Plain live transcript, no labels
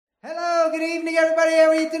Good evening, everybody. How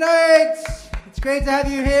are you tonight? It's great to have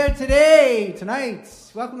you here tonight.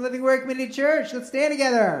 Welcome to Living Word Community Church. Let's stand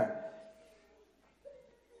together.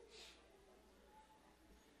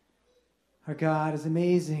 Our God is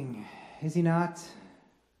amazing, is He not?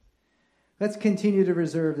 Let's continue to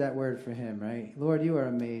reserve that word for Him, right? Lord, you are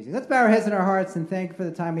amazing. Let's bow our heads and our hearts and thank you for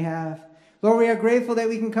the time we have. Lord, we are grateful that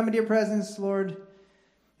we can come into your presence, Lord,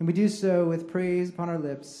 and we do so with praise upon our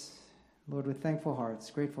lips. Lord, with thankful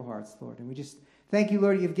hearts, grateful hearts, Lord. And we just thank you,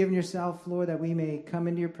 Lord, you've given yourself, Lord, that we may come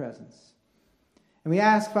into your presence. And we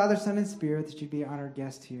ask, Father, Son, and Spirit, that you be an honored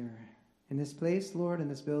guest here in this place, Lord, in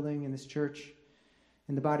this building, in this church,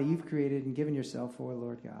 in the body you've created and given yourself for,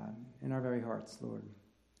 Lord God, in our very hearts, Lord.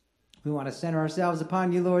 We want to center ourselves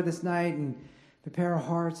upon you, Lord, this night and prepare our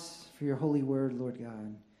hearts for your holy word, Lord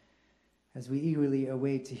God, as we eagerly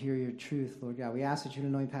await to hear your truth, Lord God. We ask that you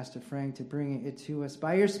anoint Pastor Frank to bring it to us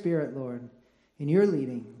by your Spirit, Lord, in your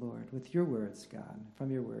leading, Lord, with your words, God, from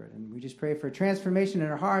your word. And we just pray for transformation in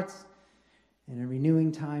our hearts and a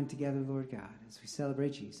renewing time together, Lord God, as we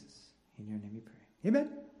celebrate Jesus. In your name we pray. Amen.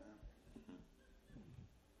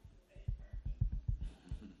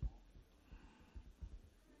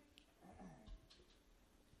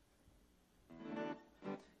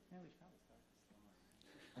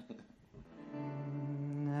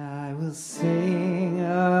 I will sing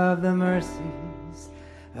of the mercies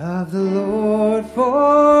of the Lord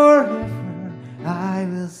forever. I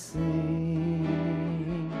will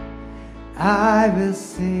sing. I will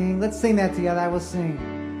sing. Let's sing that together. I will sing.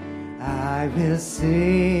 I will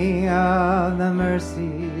sing of the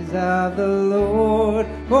mercies of the Lord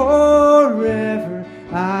forever.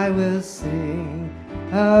 I will sing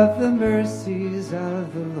of the mercies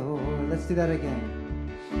of the Lord. Let's do that again.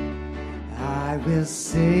 I will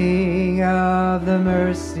sing of the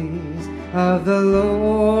mercies of the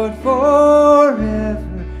Lord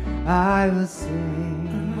forever. I will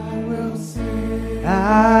sing. I will sing.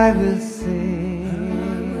 I will sing.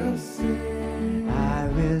 I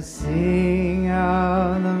will sing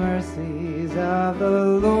of the mercies of the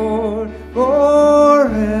Lord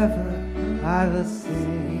forever. I will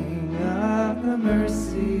sing of the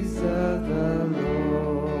mercies of the Lord.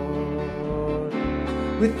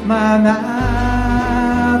 With my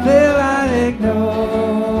mouth will I make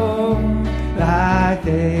known thy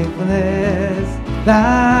faithfulness,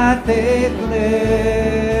 thy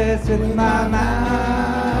faithfulness. With my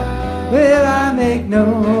mouth will I make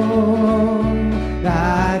known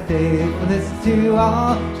thy faithfulness to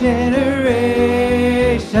all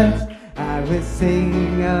generations. I will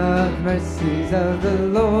sing of mercies of the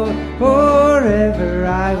Lord forever.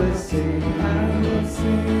 I will sing. I will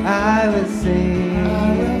sing. I will sing.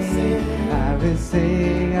 I will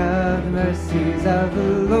sing of the mercies of the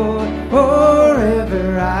Lord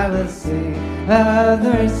forever. I will sing of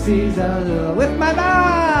the mercies of the Lord. With my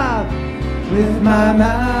mouth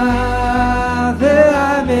will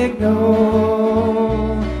I make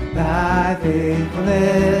known thy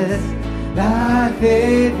faithfulness, thy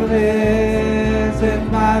faithfulness.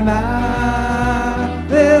 With my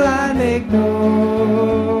mouth will I make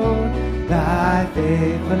known thy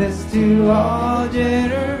faithfulness to all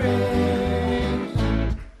generations.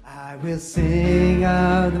 I will sing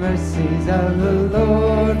of the mercies of the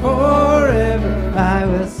Lord forever. I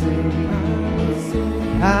will sing.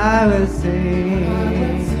 I will sing.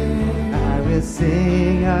 I will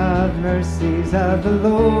sing of the mercies of the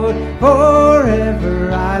Lord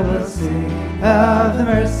forever. I will sing of the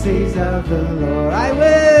mercies of the Lord. I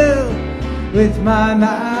will. With my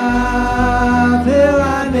mouth will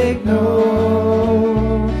I make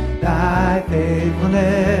known thy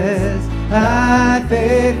faithfulness, thy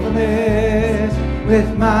faithfulness.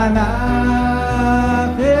 With my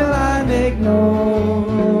mouth will I make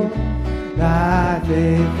known thy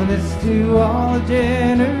faithfulness to all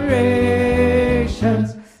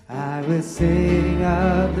generations. I will sing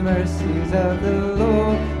of the mercies of the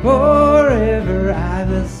Lord forever. I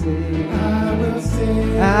will sing. I will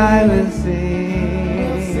sing. I will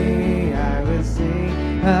sing. I will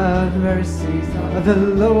sing of the mercies of the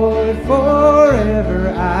Lord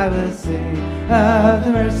forever. I will sing of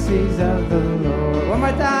the mercies of the Lord. One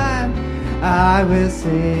more time. I will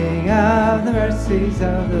sing of the mercies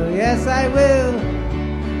of the. Yes, I will.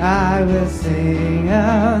 I will sing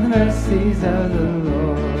of the mercies of the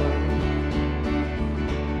Lord.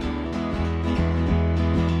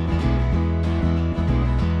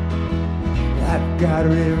 I've got a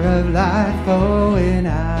river of life flowing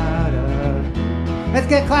out of me. Let's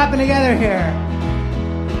get clapping together here.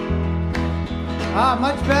 Ah,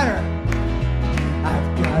 much better.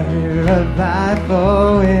 I've got a river of life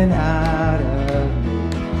flowing out of me.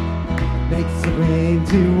 makes the lame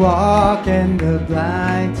to walk and the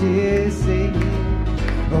blind to see.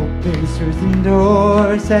 Opens prison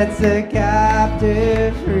doors, sets the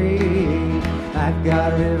captive free. I've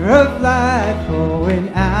got a river of life flowing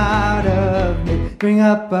out of me. Bring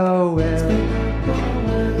up a well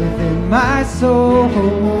within my soul.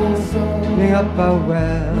 Bring up a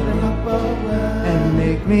well and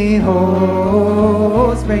make me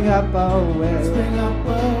whole. Spring up a well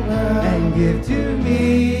and give to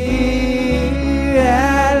me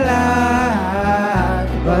that life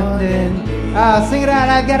abundant. Sing it out.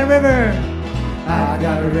 I've got a river. I've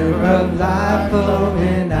got a river of life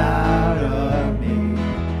flowing out of me.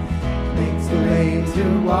 Makes the lame to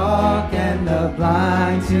walk and the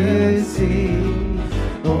blind to see.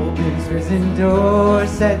 Opens prison doors,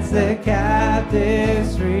 sets the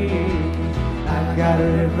captives free. I've got a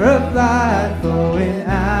river of life flowing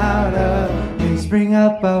out of me. Spring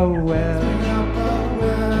up a well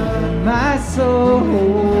in my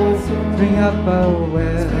soul. Spring up a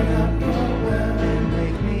well.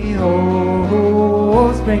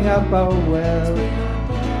 Oh, spring up a well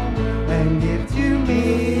and give to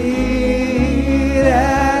me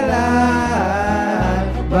that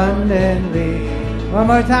life abundantly. One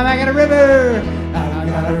more time, I got a river. I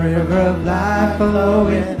got a river of life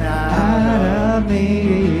flowing out of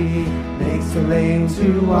me. Makes the lame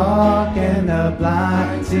to walk and the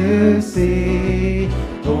blind to see.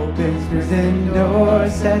 Opens prison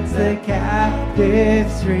doors, sets the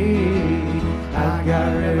captives free. I've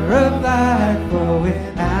got a river of life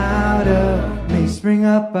flowing out of me. Spring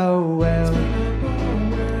up a well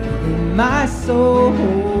in my soul.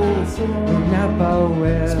 Spring up a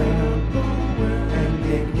well and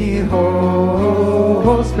make me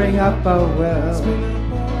whole. Spring up a well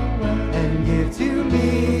and give to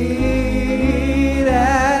me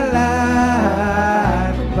that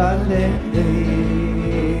life abundantly.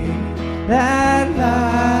 That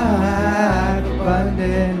life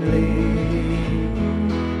abundantly.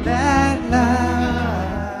 That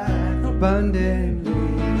life abundantly.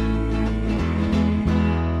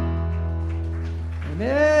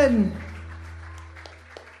 Amen.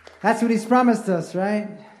 That's what he's promised us, right?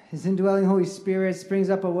 His indwelling Holy Spirit springs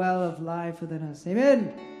up a well of life within us.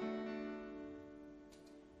 Amen.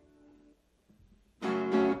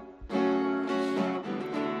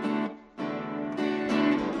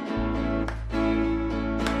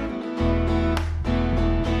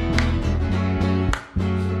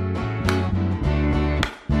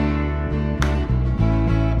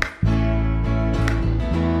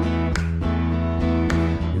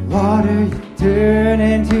 Water you turn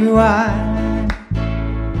into wine.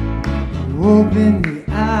 You open the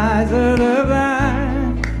eyes of the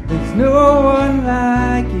blind. There's no one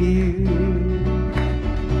like you.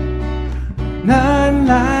 None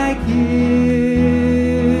like you.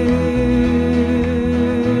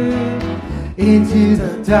 Into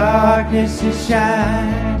the darkness you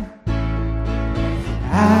shine.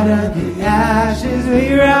 Out of the ashes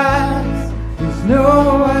we rise. There's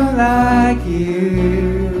no one like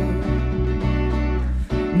you.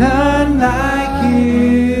 None like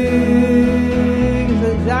you.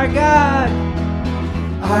 'Cause our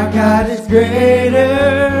God is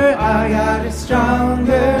greater. Our God is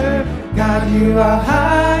stronger. God, you are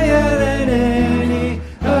higher than any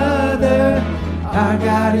other. Our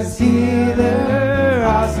God is healer,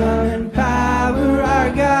 awesome in power. Our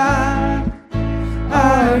God,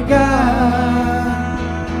 our God.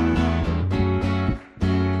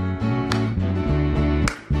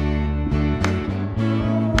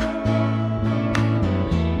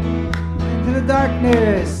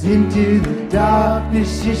 Into the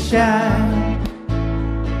darkness you shine.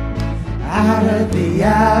 Out of the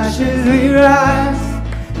ashes we rise.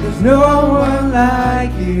 There's no one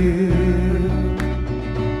like you.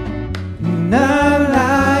 None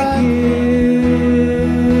like you.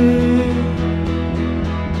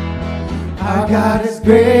 Our God is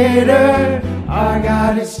greater. Our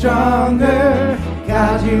God is stronger.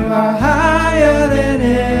 God, you are higher than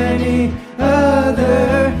any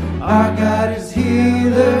other. Our God is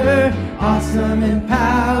healer, awesome in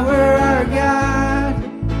power. Our God,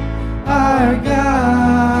 our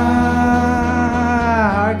God.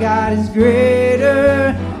 Our God is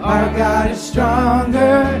greater, our God is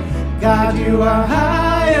stronger. God, you are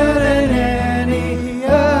higher than any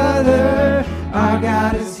other. Our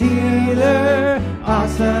God is healer,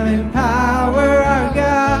 awesome in power. Our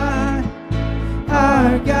God,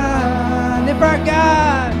 our God. If our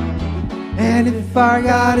God, and if our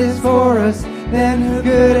God is for us, then who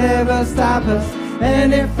could ever stop us?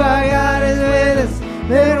 And if our God is with us,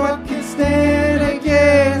 then what can stand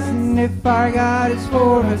against? And if our God is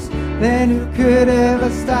for us, then who could ever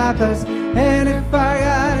stop us? And if our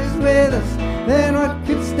God is with us, then what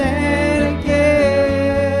could stand against?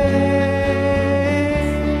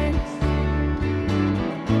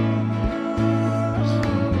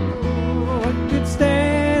 What could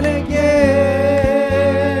stand against?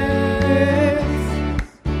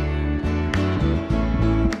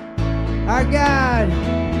 Our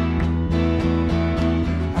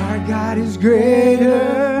God is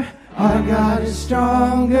greater, our God is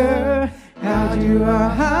stronger, our you are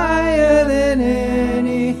higher than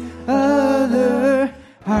any other.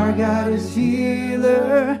 Our God is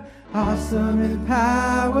healer, awesome in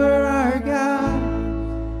power, our God.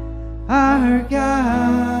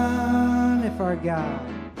 If our God,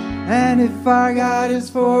 and if our God is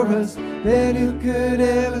for us, then who could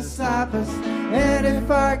ever stop us? And if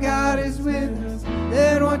our God is with us,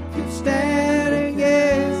 then what could stand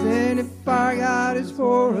against? And if our God is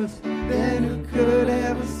for us, then who could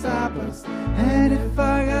ever stop us? And if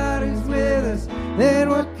our God is with us, then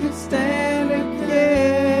what could stand against?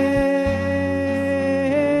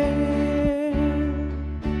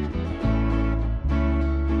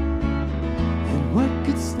 And what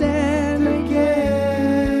could stand against?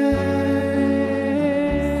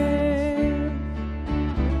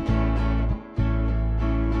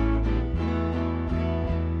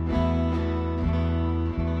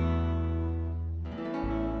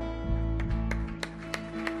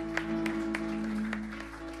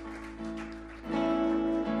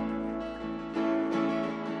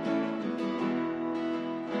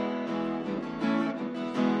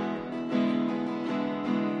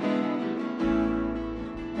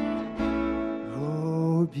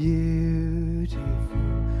 Beautiful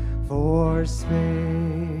for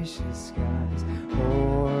spacious skies,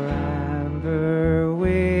 for amber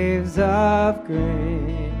waves of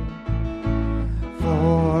grain,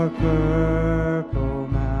 for purple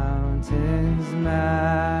mountains,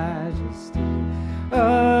 majesty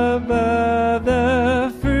above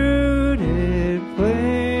the fruited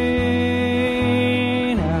plain.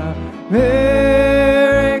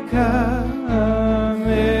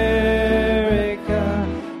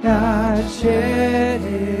 God shed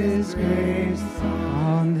his grace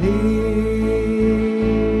on thee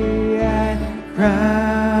and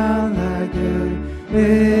crown thy good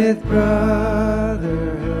with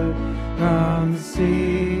brotherhood from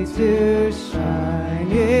sea to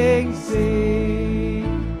shining sea.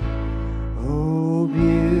 Oh,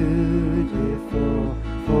 beautiful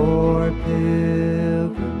for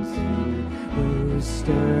pilgrims who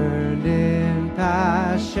stirred in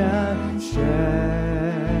passion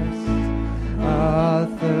stressed, a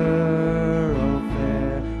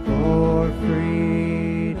thoroughfare for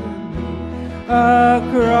freedom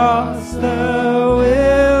across the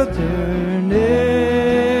wilderness.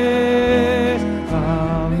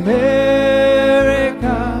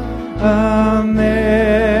 America,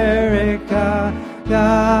 America,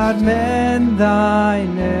 God mend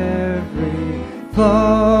thine every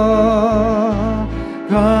flaw,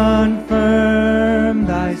 confirm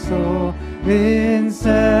thy soul in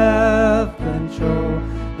self-control,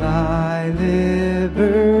 thy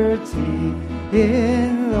liberty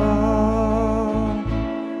in law.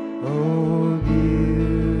 Oh,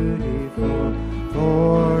 beautiful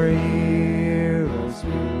for heroes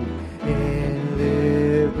who in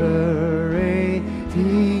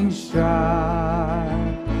liberating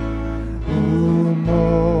strife, who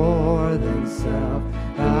more than self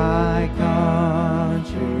thy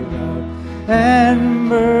country love, and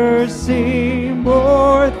mercy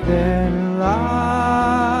more than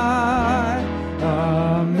life.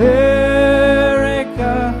 America,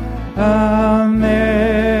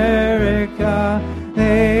 America,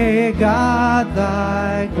 may God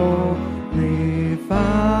thy glory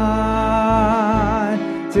find,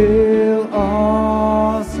 till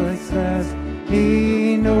all success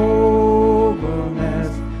he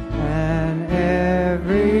nobleness and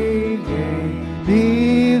every gain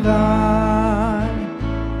be thine.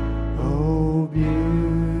 Oh,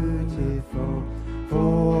 beautiful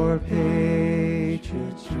for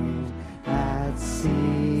patriotry that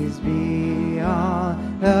sees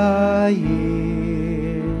beyond the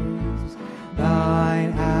years,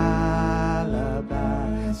 thine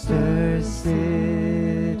alabaster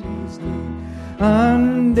cities gleam,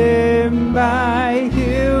 undimmed by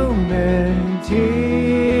human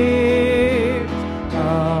tears.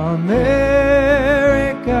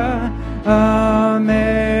 America, America,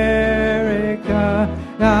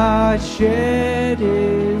 God shed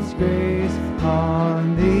his grace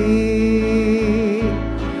on thee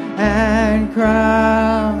and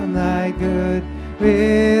crown thy good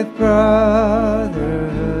with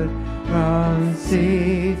brotherhood from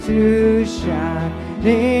sea to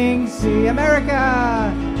shining sea.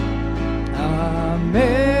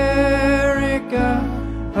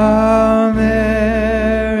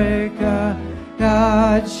 America,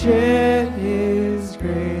 God shed His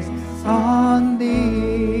grace on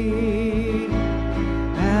thee,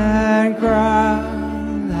 and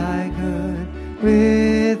crown thy good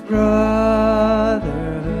with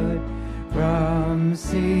brotherhood from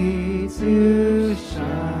sea to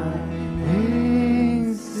shining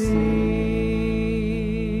sea.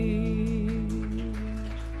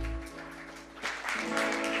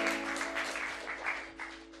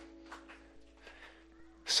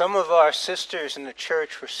 Some of our sisters in the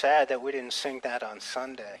church were sad that we didn't sing that on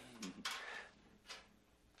Sunday.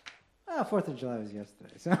 Oh, 4th of July was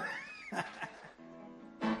yesterday. So.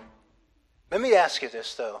 Let me ask you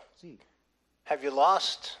this, though. Have you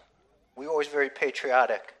lost? We're always very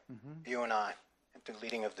patriotic, you and I, at the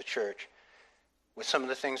leading of the church, with some of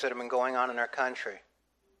the things that have been going on in our country.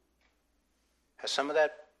 Has some of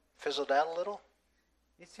that fizzled out a little?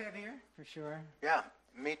 It's heavier, for sure. Yeah,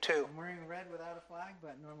 me too. I'm wearing red without a flag,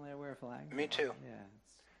 but normally I wear a flag. Me too. Yeah,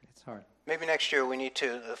 it's hard. Maybe next year we need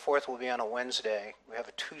to, the 4th will be on a Wednesday. We have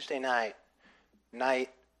a Tuesday night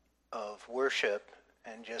of worship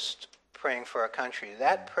and just praying for our country.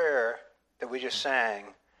 That prayer that we just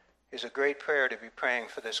sang is a great prayer to be praying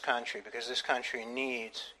for this country, because this country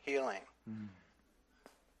needs healing.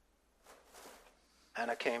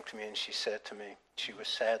 Anna came to me and she said to me, she was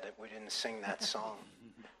sad that we didn't sing that song.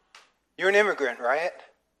 You're an immigrant, right?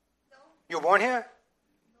 No. You were born here?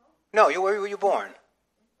 No. No, where were you born?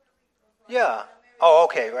 Yeah. Oh,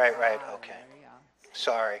 okay, right, okay.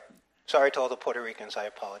 Sorry to all the Puerto Ricans, I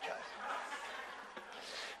apologize.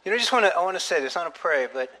 You know, I want to say this, I want to pray,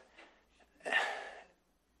 but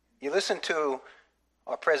you listen to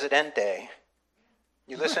our Presidente,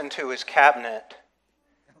 you listen to his cabinet,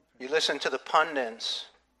 you listen to the pundits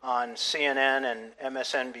on CNN and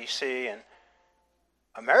MSNBC, and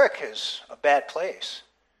America's a bad place.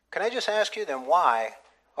 Can I just ask you then, why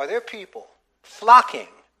are there people flocking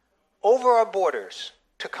over our borders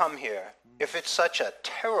to come here if it's such a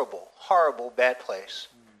terrible, horrible, bad place?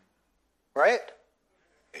 Right?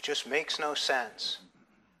 It just makes no sense.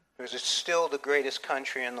 Because it's still the greatest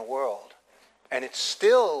country in the world. And it's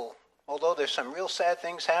still, although there's some real sad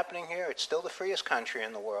things happening here, it's still the freest country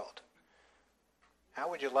in the world. How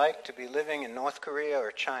would you like to be living in North Korea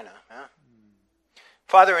or China? Huh?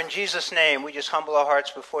 Father, in Jesus' name, we just humble our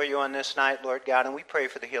hearts before you on this night, Lord God, and we pray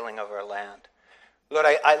for the healing of our land. Lord,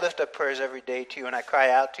 I lift up prayers every day to you, and I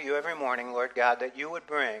cry out to you every morning, Lord God, that you would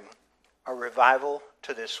bring a revival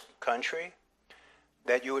to this country,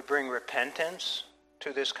 that you would bring repentance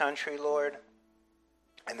to this country, Lord,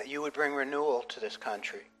 and that you would bring renewal to this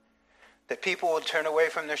country, that people would turn away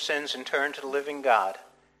from their sins and turn to the living God,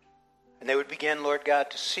 and they would begin, Lord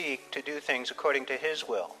God, to seek to do things according to his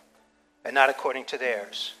will, and not according to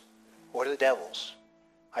theirs or the devil's.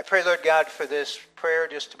 I pray, Lord God, for this prayer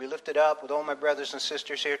just to be lifted up with all my brothers and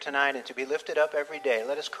sisters here tonight, and to be lifted up every day.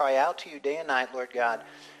 Let us cry out to you day and night, Lord God,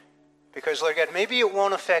 because, Lord God, maybe it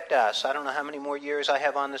won't affect us. I don't know how many more years I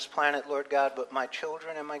have on this planet, Lord God, but my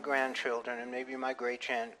children and my grandchildren, and maybe my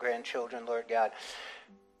great-grandchildren, Lord God,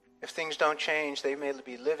 if things don't change, they may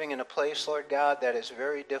be living in a place, Lord God, that is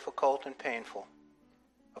very difficult and painful,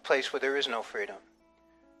 a place where there is no freedom.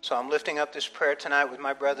 So I'm lifting up this prayer tonight with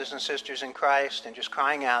my brothers and sisters in Christ and just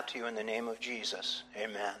crying out to you in the name of Jesus.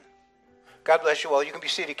 Amen. God bless you all. You can be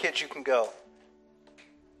seated, kids. You can go.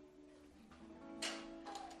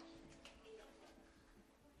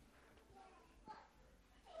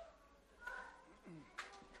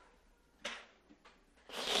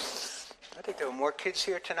 I think there were more kids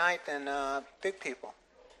here tonight than big people.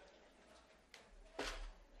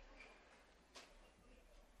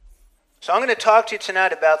 So I'm going to talk to you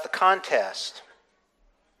tonight about the contest.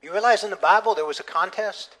 You realize in the Bible there was a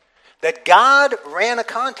contest? That God ran a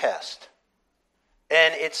contest.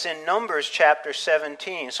 And it's in Numbers chapter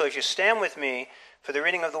 17. So if you stand with me for the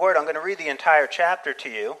reading of the word, I'm going to read the entire chapter to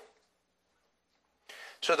you.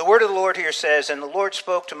 So the word of the Lord here says, "And the Lord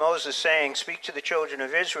spoke to Moses, saying, Speak to the children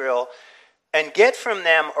of Israel, and get from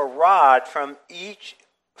them a rod from each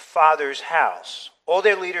father's house, all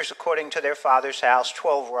their leaders according to their father's house,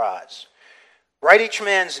 12 rods. Write each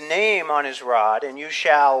man's name on his rod, and you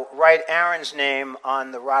shall write Aaron's name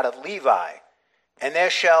on the rod of Levi. And there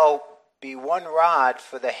shall be one rod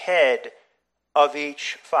for the head of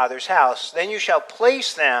each father's house. Then you shall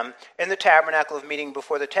place them in the tabernacle of meeting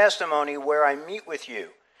before the testimony where I meet with you.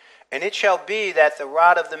 And it shall be that the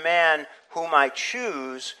rod of the man whom I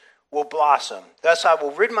choose will blossom. Thus I will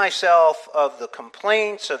rid myself of the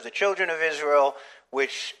complaints of the children of Israel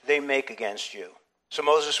which they make against you." So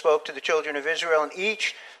Moses spoke to the children of Israel, and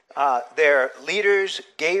each their leaders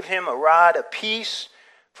gave him a rod apiece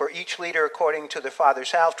for each leader according to their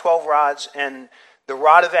father's house, 12 rods, and the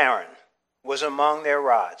rod of Aaron was among their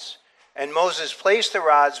rods. And Moses placed the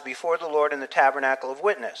rods before the Lord in the tabernacle of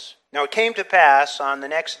witness. Now it came to pass on the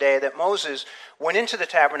next day that Moses went into the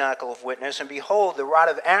tabernacle of witness, and behold, the rod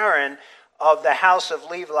of Aaron of the house of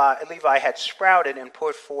Levi had sprouted and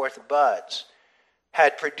put forth buds,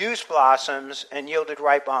 had produced blossoms, and yielded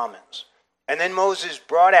ripe almonds. And then Moses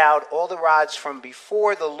brought out all the rods from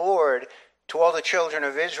before the Lord to all the children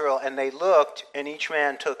of Israel, and they looked, and each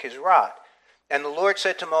man took his rod. And the Lord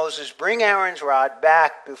said to Moses, bring Aaron's rod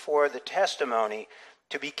back before the testimony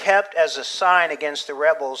to be kept as a sign against the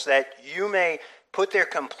rebels, that you may put their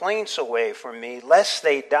complaints away from me, lest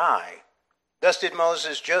they die. Thus did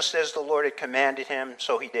Moses, just as the Lord had commanded him,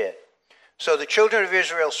 so he did. So the children of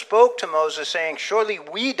Israel spoke to Moses, saying, surely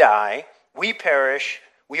we die, we perish,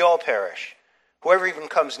 we all perish. Whoever even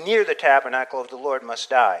comes near the tabernacle of the Lord must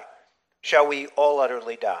die. Shall we all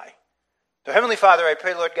utterly die? So Heavenly Father, I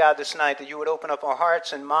pray, Lord God, this night that you would open up our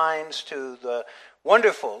hearts and minds to the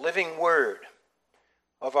wonderful living word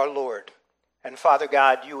of our Lord. And Father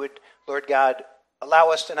God, you would, Lord God, allow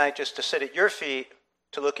us tonight just to sit at your feet,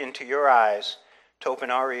 to look into your eyes, to open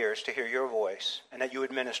our ears to hear your voice, and that you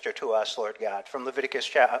would minister to us, Lord God, from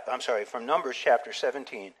from Numbers chapter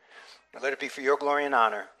 17. And let it be for your glory and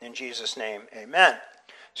honor. In Jesus' name, amen.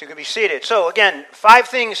 So you can be seated. So again, 5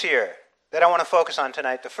 things here that I want to focus on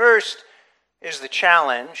tonight. The first is the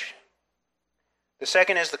challenge. The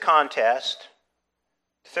second is the contest.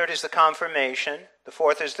 The third is the confirmation. The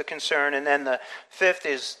fourth is the concern. And then the fifth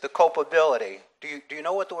is the culpability. Do you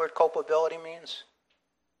know what the word culpability means?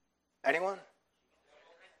 Anyone?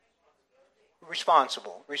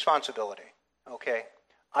 Responsibility. Okay.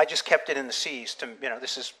 I just kept it in the C's to,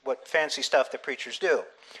 this is what fancy stuff that preachers do.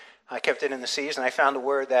 I kept it in the C's, and I found a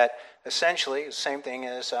word that essentially is the same thing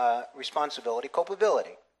as responsibility,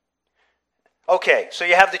 culpability. Okay, so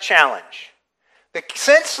you have the challenge.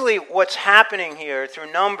 Essentially what's happening here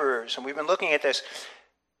through Numbers, and we've been looking at this,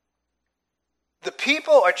 the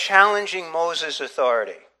people are challenging Moses'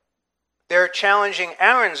 authority. They're challenging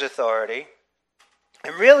Aaron's authority,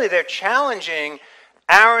 and really they're challenging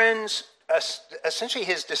Aaron's, essentially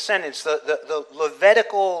his descendants, the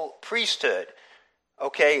Levitical priesthood.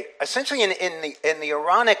 Okay, essentially in the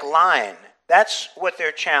Aaronic line, that's what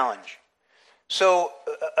they're challenging. So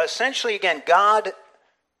essentially, again, God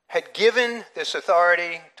had given this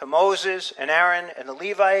authority to Moses and Aaron and the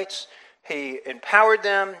Levites. He empowered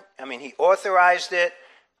them. He authorized it.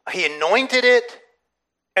 He anointed it,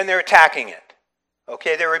 and they're attacking it.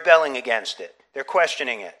 Okay, they're rebelling against it. They're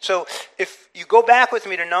questioning it. So if you go back with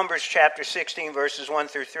me to Numbers chapter 16, verses 1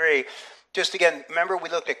 through 3, just again, remember we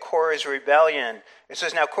looked at Korah's rebellion. It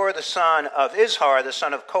says, now Korah the son of Izhar, the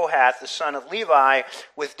son of Kohath, the son of Levi,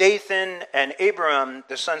 with Dathan and Abiram,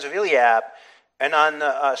 the sons of Eliab, and on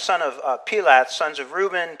the son of Pelath, sons of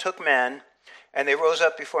Reuben, took men, and they rose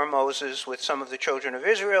up before Moses with some of the children of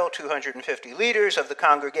Israel, 250 leaders of the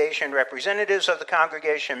congregation, representatives of the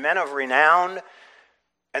congregation, men of renown,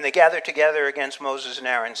 and they gathered together against Moses and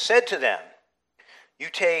Aaron, said to them, you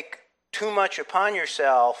take too much upon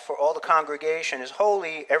yourself, for all the congregation is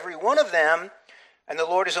holy, every one of them, and the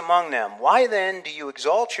Lord is among them. Why then do you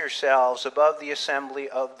exalt yourselves above the assembly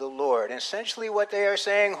of the Lord? And essentially what they are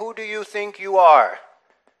saying, who do you think you are?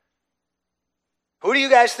 Who do you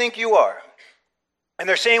guys think you are? And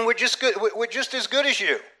they're saying, we're just good. We're just as good as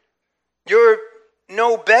you. You're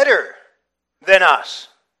no better than us.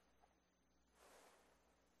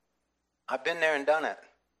 I've been there and done it.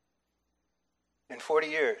 In 40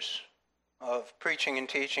 years of preaching and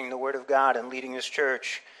teaching the Word of God and leading this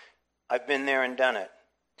church, I've been there and done it.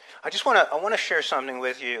 I want to share something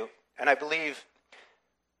with you, and I believe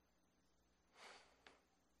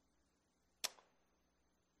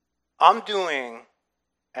I'm doing,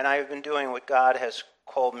 and I have been doing what God has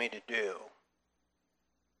called me to do,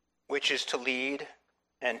 which is to lead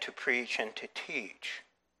and to preach and to teach.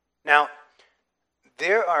 Now,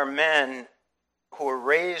 there are men who were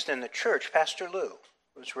raised in the church. Pastor Lou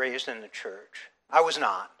was raised in the church. I was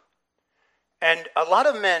not. And a lot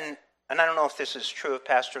of men, and I don't know if this is true of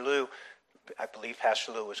Pastor Lou, I believe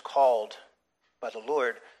Pastor Lou was called by the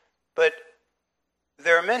Lord, but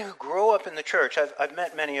there are men who grow up in the church. I've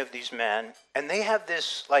met many of these men, and they have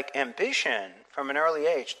this ambition from an early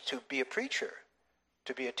age to be a preacher,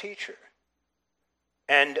 to be a teacher.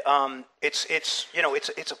 And it's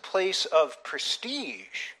a place of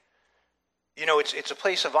prestige. It's a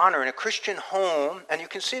place of honor in a Christian home, and you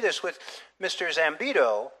can see this with Mr.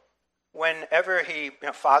 Zambito. Whenever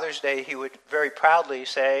Father's Day, he would very proudly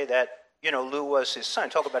say that Lou was his son.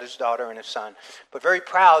 Talk about his daughter and his son, but very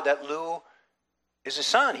proud that Lou is his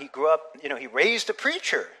son. He grew up, he raised a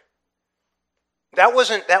preacher. That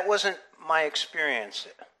wasn't my experience.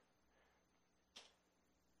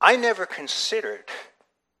 I never considered,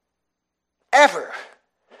 ever,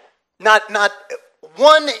 not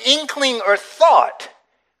one inkling or thought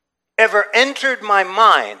ever entered my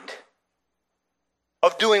mind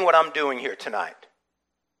of doing what I'm doing here tonight.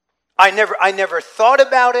 I never thought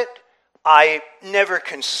about it. I never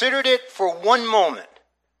considered it for one moment.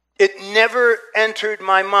 It never entered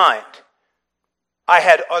my mind. I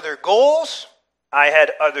had other goals, I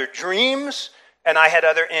had other dreams, and I had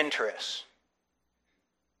other interests.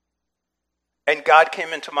 And God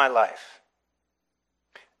came into my life.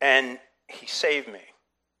 And he saved me.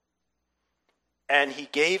 And he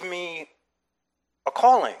gave me a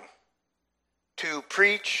calling to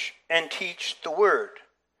preach and teach the word.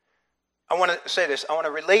 I want to say this. I want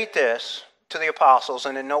to relate this to the apostles,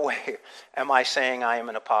 and in no way am I saying I am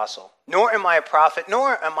an apostle. Nor am I a prophet,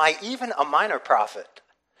 nor am I even a minor prophet.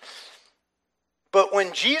 But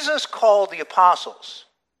when Jesus called the apostles,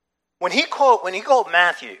 when he called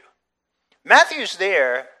Matthew's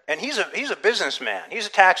there, and he's a businessman. He's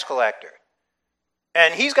a tax collector.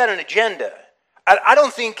 And he's got an agenda. I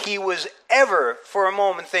don't think he was ever for a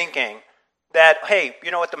moment thinking that, hey,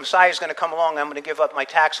 you know what, the Messiah is going to come along, I'm going to give up my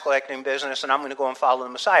tax collecting business, and I'm going to go and follow the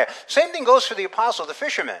Messiah. Same thing goes for the apostle, the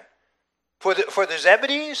fishermen. For the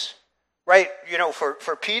Zebedees, right,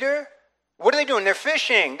 for Peter, what are they doing? They're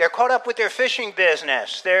fishing. They're caught up with their fishing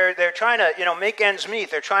business. They're trying to, make ends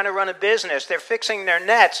meet. They're trying to run a business. They're fixing their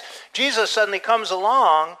nets. Jesus suddenly comes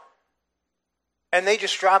along, and they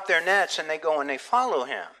just drop their nets, and they go and they follow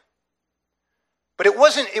him. But it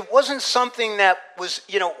wasn't something that was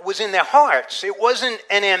in their hearts. It wasn't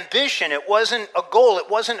an ambition. It wasn't a goal. It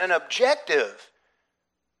wasn't an objective.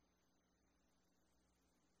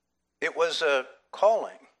 It was a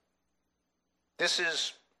calling. This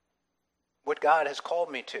is what God has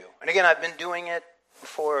called me to. And again, I've been doing it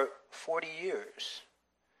for 40 years.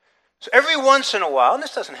 So every once in a while, and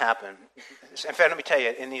this doesn't happen. In fact, let me tell you,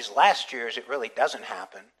 in these last years, it really doesn't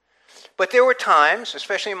happen. But there were times,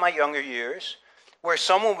 especially in my younger years, where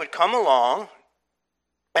someone would come along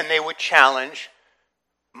and they would challenge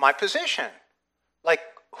my position. Like,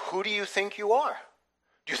 who do you think you are?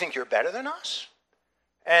 Do you think you're better than us?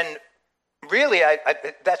 And really,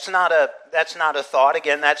 that's not a thought.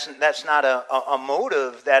 Again, that's not a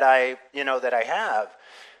motive that I have.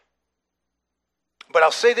 But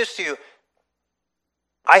I'll say this to you.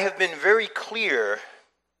 I have been very clear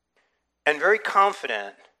and very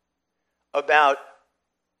confident about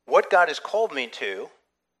what God has called me to,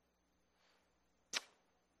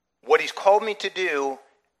 what he's called me to do,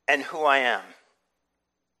 and who I am.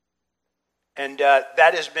 And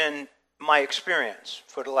that has been my experience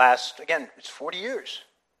for the last, again, it's 40 years.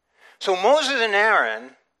 So Moses and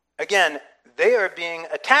Aaron, again, they are being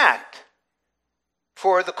attacked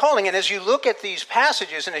for the calling. And as you look at these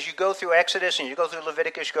passages, and as you go through Exodus, and you go through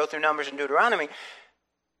Leviticus, you go through Numbers and Deuteronomy,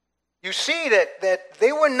 you see that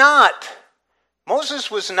they were not, Moses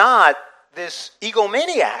was not this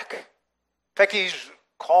egomaniac. In fact, he's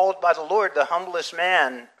called by the Lord the humblest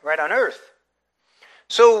man right on earth.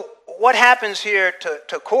 So what happens here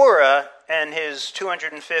to Korah and his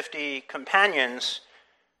 250 companions,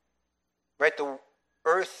 right? The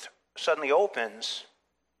earth suddenly opens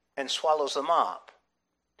and swallows them up.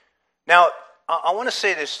 Now, I want to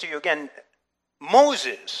say this to you again.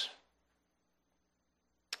 Moses,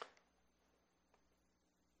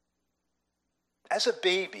 as a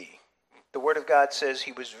baby, the Word of God says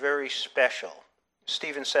he was very special.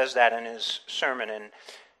 Stephen says that in his sermon in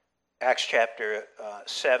Acts chapter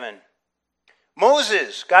 7.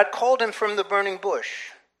 Moses, God called him from the burning bush.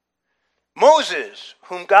 Moses,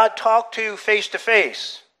 whom God talked to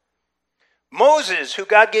face. Moses, who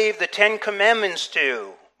God gave the 10 Commandments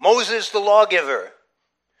to. Moses, the lawgiver.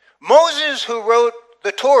 Moses, who wrote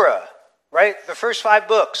the Torah, right? The first 5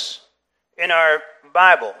 books in our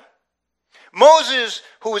Bible. Moses,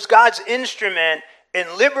 who was God's instrument in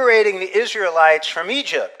liberating the Israelites from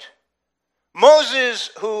Egypt. Moses,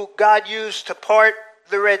 who God used to part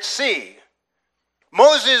the Red Sea.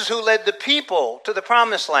 Moses, who led the people to the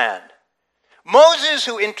Promised Land. Moses,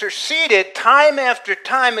 who interceded time after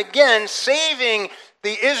time again, saving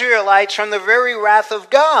the Israelites from the very wrath of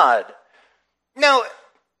God. Now,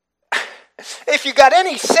 if you got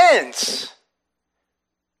any sense,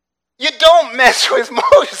 you don't mess with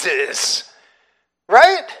Moses,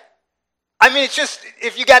 right? I mean, it's just,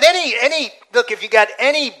 if you got if you got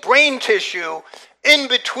any brain tissue in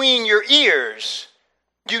between your ears,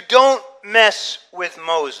 you don't mess with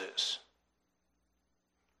Moses.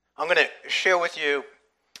 I'm going to share with you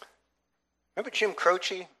Remember Jim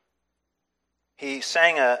Croce? He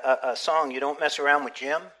sang a song, "You Don't Mess Around with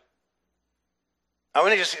Jim." I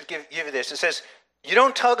want to just give you this. It says, you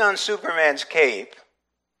don't tug on Superman's cape.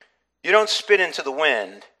 You don't spit into the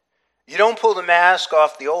wind. You don't pull the mask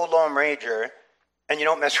off the old Lone Ranger. And you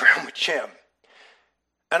don't mess around with Jim.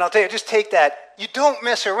 And I'll tell you, just take that. You don't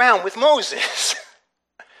mess around with Moses.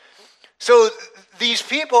 So these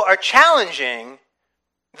people are challenging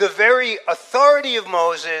the very authority of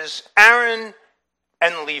Moses, Aaron,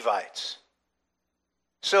 and the Levites.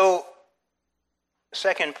 So,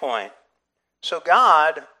 second point. So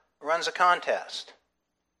God runs a contest.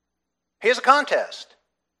 Here's a contest.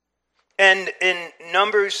 And in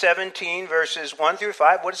Numbers 17, verses 1 through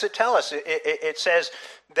 5, what does it tell us? It says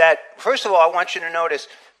that, first of all, I want you to notice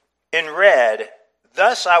in red,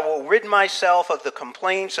 thus I will rid myself of the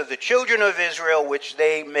complaints of the children of Israel which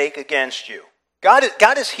they make against you. God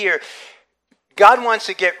is here. God wants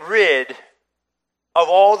to get rid of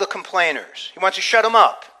all the complainers. He wants to shut them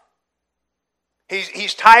up.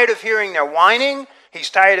 He's tired of hearing their whining. He's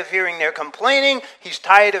tired of hearing their complaining. He's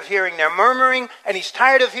tired of hearing their murmuring. And he's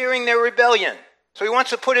tired of hearing their rebellion. So he wants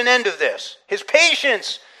to put an end to this. His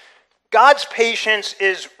patience, God's patience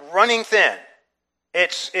is running thin.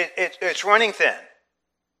 It's running thin.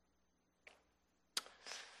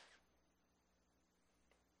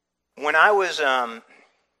 When I was a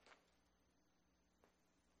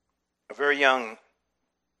very young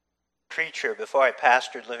preacher, before I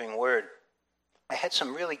pastored Living Word, I had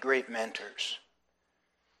some really great mentors.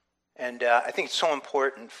 And I think it's so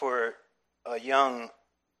important for a young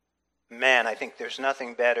man. I think there's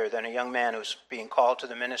nothing better than a young man who's being called to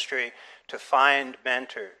the ministry to find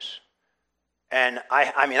mentors. And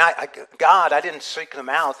God, I didn't seek them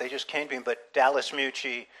out. They just came to me. But Dallas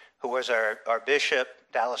Mucci, who was our bishop,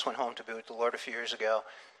 Dallas went home to be with the Lord a few years ago.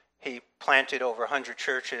 He planted over 100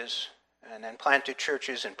 churches and then planted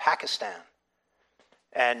churches in Pakistan.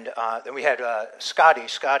 And then we had Scotty,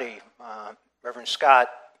 Reverend Scott,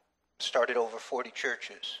 started over 40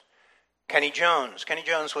 churches. Kenny Jones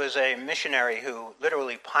was a missionary who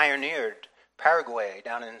literally pioneered Paraguay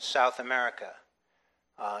down in South America.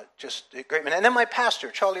 Just a great man. And then my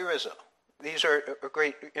pastor, Charlie Rizzo. These are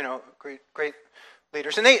great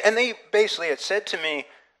leaders. And they basically had said to me,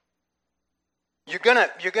 you're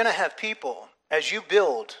gonna have people, as you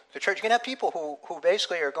build the church, you're gonna have people who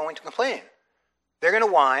basically are going to complain. They're going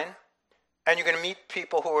to whine, and you're going to meet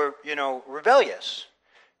people who are, rebellious.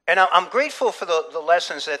 And I'm grateful for the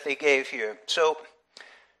lessons that they gave here. So,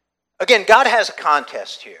 again, God has a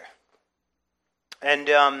contest here.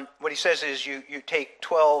 And what he says is you take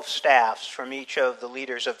 12 staffs from each of the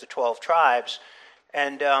leaders of the 12 tribes,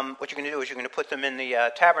 and what you're going to do is you're going to put them in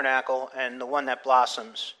the tabernacle, and the one that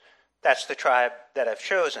blossoms, that's the tribe that I've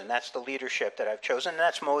chosen. That's the leadership that I've chosen, and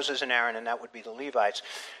that's Moses and Aaron, and that would be the Levites.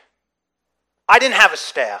 I didn't have a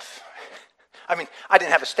staff. I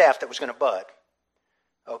didn't have a staff that was going to bud.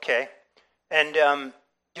 Okay? And,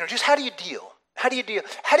 just how do you deal? How do you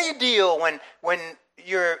deal when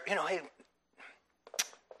you're, hey,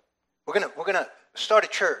 we're going to start a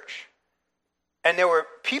church. And there were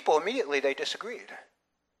people immediately, they disagreed.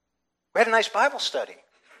 We had a nice Bible study.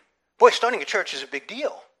 Boy, starting a church is a big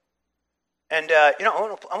deal. And, I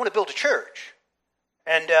want to build a church.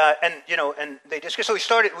 And they discussed. So we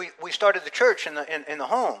started the church in the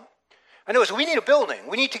home. And it was, we need a building.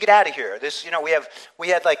 We need to get out of here. We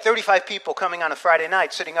had like 35 people coming on a Friday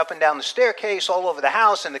night, sitting up and down the staircase, all over the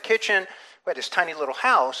house, in the kitchen. We had this tiny little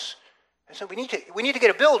house. And so we need to get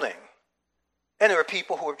a building. And there were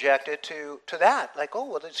people who objected to that. Like,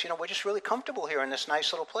 we're just really comfortable here in this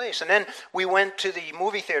nice little place. And then we went to the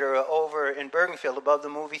movie theater over in Bergenfield, above the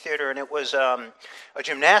movie theater, and it was a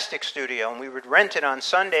gymnastics studio. And we would rent it on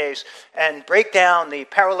Sundays and break down the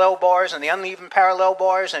parallel bars and the uneven parallel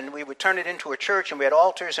bars, and we would turn it into a church, and we had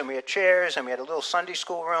altars, and we had chairs, and we had a little Sunday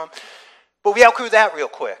school room. But we outgrew that real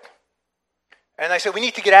quick. And I said, we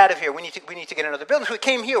need to get out of here. We need to get another building. So we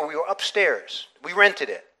came here. We were upstairs. We rented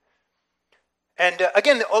it. And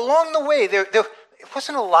again, along the way, there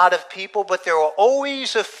wasn't a lot of people, but there were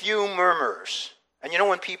always a few murmurs. And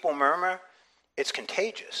when people murmur, it's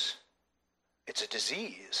contagious. It's a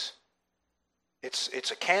disease.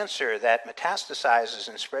 It's a cancer that metastasizes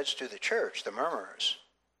and spreads through the church, the murmurers.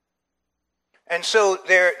 And so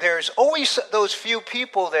there's always those few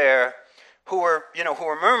people there who are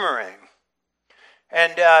murmuring.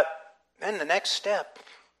 And then the next step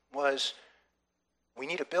was, we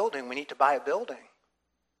need a building. We need to buy a building.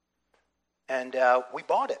 And we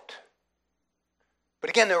bought it. But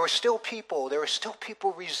again, there were still people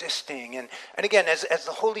resisting. And again, as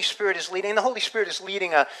the Holy Spirit is leading, the Holy Spirit is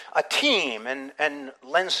leading a team. And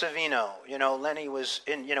Len Savino, Lenny was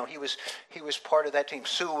in, he was part of that team.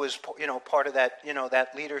 Sue was, part of that,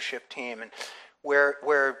 that leadership team. And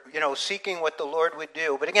where seeking what the Lord would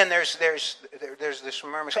do. But again, there's this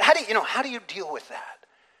murmur. So how do you deal with that?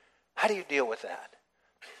 How do you deal with that?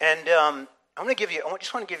 And I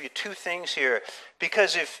just want to give you two things here,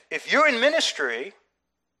 because if you're in ministry,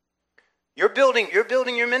 you're building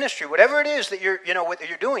your ministry, whatever it is that what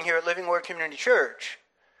you're doing here at Living Word Community Church.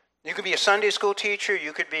 You could be a Sunday school teacher,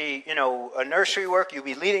 you could be, a nursery worker, you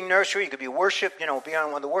could be leading nursery, you could be worship, be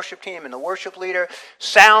on the worship team and the worship leader,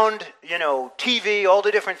 sound, TV, all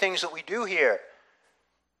the different things that we do here.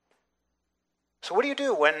 So what do you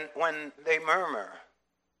do when they murmur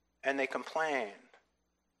and they complain?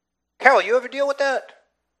 Carol, you ever deal with that?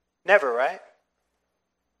 Never, right?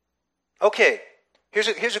 Okay,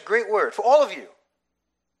 here's a great word for all of you,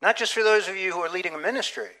 not just for those of you who are leading a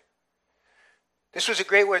ministry. This was a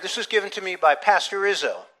great word. This was given to me by Pastor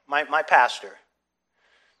Rizzo, my pastor.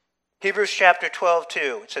 Hebrews chapter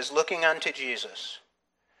 12:2. It says, looking unto Jesus,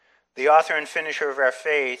 the author and finisher of our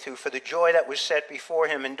faith, who for the joy that was set before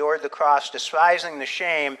him endured the cross, despising the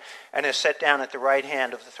shame, and is set down at the right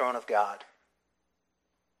hand of the throne of God.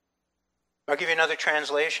 I'll give you another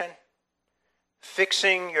translation.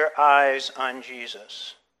 Fixing your eyes on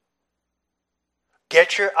Jesus.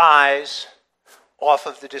 Get your eyes off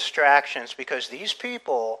of the distractions, because these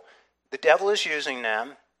people, the devil is using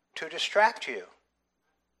them to distract you.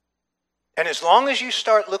 And as long as you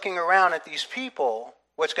start looking around at these people,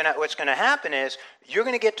 what's going to happen is you're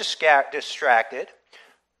going to get distracted,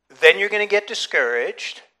 then you're going to get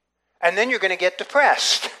discouraged, and then you're going to get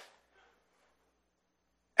depressed.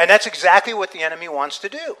 And that's exactly what the enemy wants to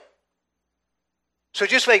do. So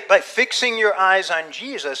just by fixing your eyes on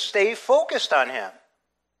Jesus, stay focused on him.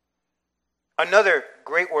 Another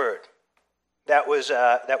great word that was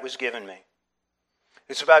given me.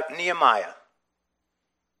 It's about Nehemiah.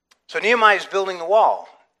 So Nehemiah is building the wall,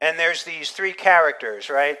 and there's these three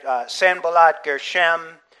characters, right? Sanballat, Geshem.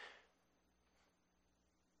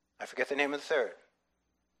 I forget the name of the third.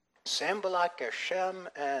 Sanballat, Geshem,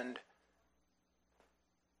 and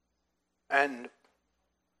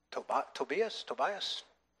Tobias.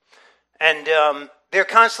 And they're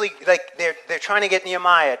constantly, they're trying to get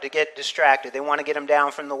Nehemiah to get distracted. They want to get him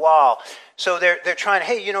down from the wall. So they're trying,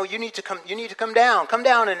 hey, you need to come down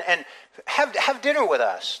and have dinner with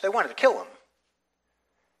us. They wanted to kill him.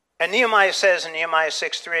 And Nehemiah says in Nehemiah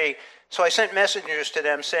 6:3, so I sent messengers to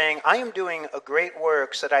them saying, I am doing a great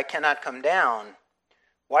work so that I cannot come down.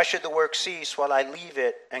 Why should the work cease while I leave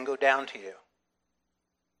it and go down to you?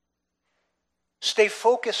 Stay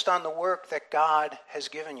focused on the work that God has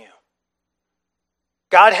given you.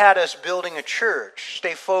 God had us building a church.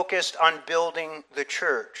 Stay focused on building the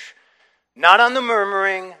church. Not on the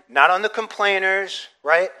murmuring, not on the complainers,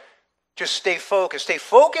 right? Just stay focused. Stay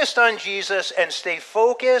focused on Jesus and stay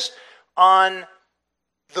focused on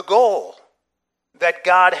the goal that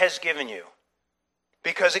God has given you.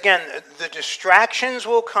 Because again, the distractions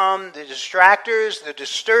will come, the distractors, the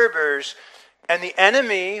disturbers, and the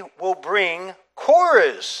enemy will bring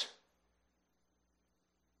Korahs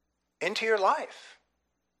into your life.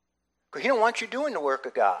 Because he don't want you doing the work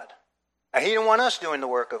of God. And he didn't want us doing the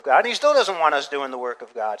work of God. And he still doesn't want us doing the work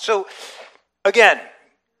of God. So, again,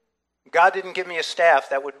 God didn't give me a staff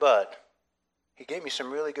that would bud. He gave me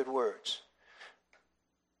some really good words.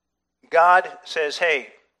 God says, hey,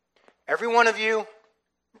 every one of you,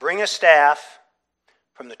 bring a staff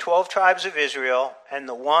from the 12 tribes of Israel, and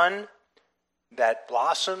the one that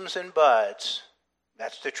blossoms and buds,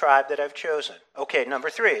 that's the tribe that I've chosen. Okay, number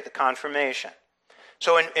 3, the confirmation.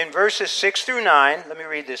 So in verses 6 through 9, let me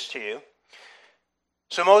read this to you.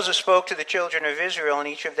 So Moses spoke to the children of Israel, and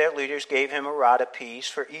each of their leaders gave him a rod apiece,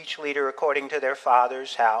 for each leader according to their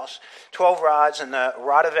father's house. 12 rods, and the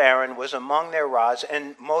rod of Aaron was among their rods.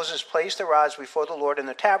 And Moses placed the rods before the Lord in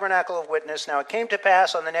the tabernacle of witness. Now it came to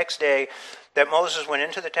pass on the next day that Moses went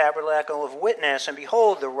into the tabernacle of witness, and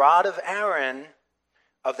behold, the rod of Aaron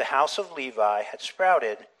of the house of Levi had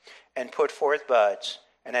sprouted and put forth buds,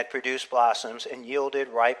 and had produced blossoms and yielded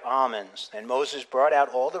ripe almonds. And Moses brought out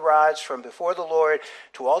all the rods from before the Lord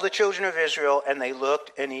to all the children of Israel, and they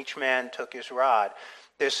looked, and each man took his rod.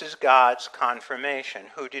 This is God's confirmation.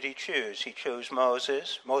 Who did he choose? He chose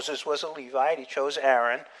Moses. Moses was a Levite. He chose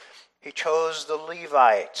Aaron. He chose the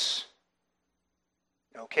Levites,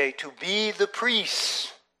 okay, to be the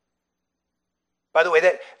priests. By the way,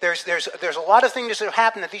 there's a lot of things that have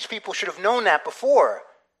happened that these people should have known that before.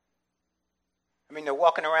 I mean, they're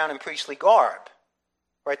walking around in priestly garb.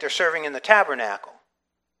 right? They're serving in the tabernacle,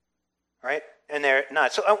 right? And they're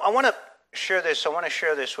not. So I want to share this. I want to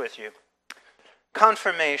share this with you.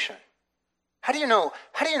 Confirmation. How do you know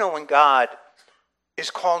when God is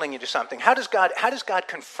calling you to something? How does God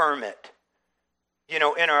confirm it?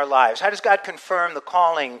 In our lives. How does God confirm the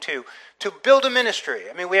calling to build a ministry?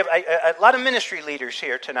 I mean, we have a lot of ministry leaders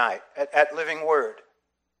here tonight at Living Word.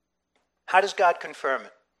 How does God confirm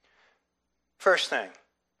it? First thing,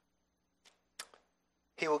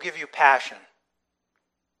 He will give you passion.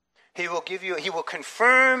 He will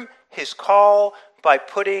confirm His call by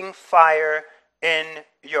putting fire in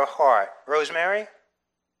your heart. Rosemary?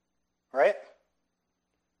 Right?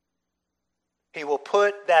 He will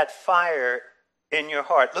put that fire in your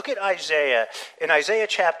heart. Look at Isaiah. In Isaiah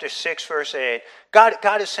chapter 6, verse 8,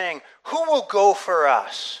 God is saying, who will go for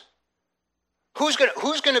us? Who's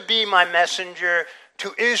going to be my messenger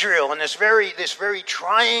to Israel in this very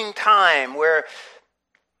trying time where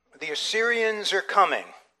the Assyrians are coming?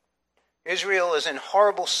 Israel is in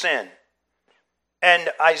horrible sin. And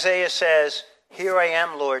Isaiah says, here I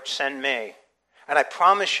am, Lord, send me. And I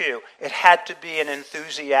promise you, it had to be an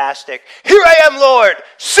enthusiastic, here I am, Lord,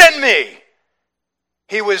 send me.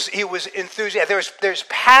 He was enthusiastic. There's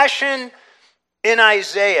passion in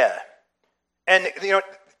Isaiah. And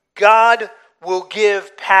God will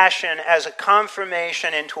give passion as a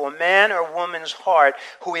confirmation into a man or woman's heart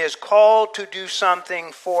who He has called to do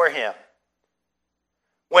something for Him.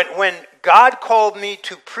 When God called me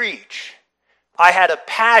to preach, I had a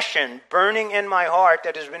passion burning in my heart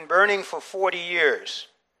that has been burning for 40 years.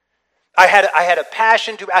 I had a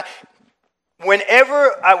passion to...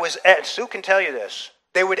 Whenever I was at... Sue can tell you this.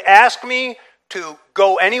 They would ask me to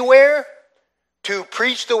go anywhere, to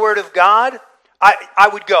preach the Word of God. I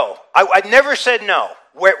would go. I never said no.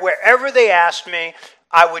 Wherever they asked me,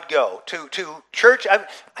 I would go. To church,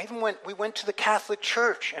 we went to the Catholic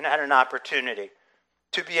Church and had an opportunity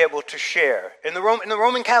to be able to share. In the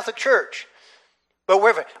Roman Catholic Church. But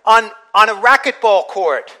wherever. On a racquetball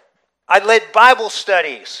court, I led Bible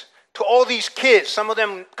studies to all these kids. Some of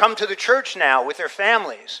them come to the church now with their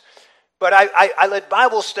families. But I led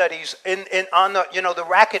Bible studies on the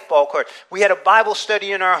racquetball court. We had a Bible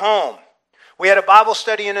study in our home. We had a Bible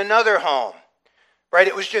study in another home. Right?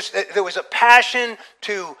 It was just, there was a passion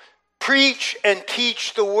to preach and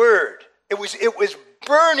teach the Word. It was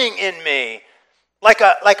burning in me like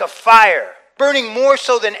a fire. Burning more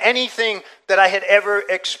so than anything that I had ever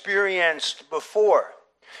experienced before.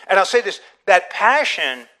 And I'll say this, that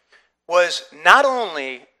passion was not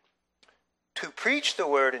only to preach the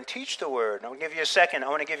Word and teach the Word. I want to give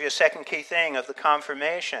you a second key thing of the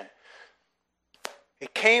confirmation.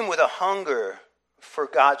 It came with a hunger for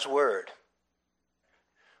God's Word.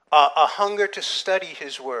 A hunger to study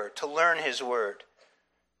His Word, to learn His Word.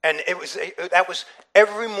 And that was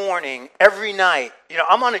every morning, every night.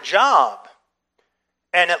 I'm on a job.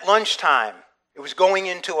 And at lunchtime, it was going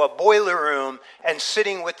into a boiler room and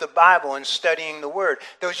sitting with the Bible and studying the Word.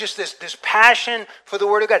 There was just this passion for the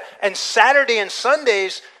Word of God. And Saturday and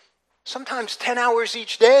Sundays, sometimes 10 hours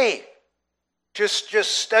each day, just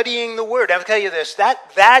studying the Word. I'll tell you this,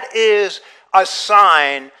 that is a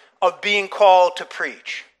sign of being called to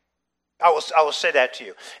preach. I will say that to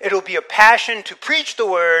you. It'll be a passion to preach the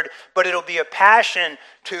Word, but it'll be a passion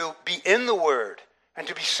to be in the Word. And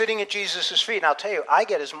to be sitting at Jesus' feet. And I'll tell you, I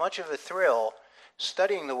get as much of a thrill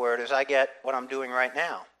studying the Word as I get what I'm doing right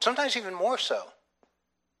now. Sometimes even more so.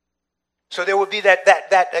 So there would be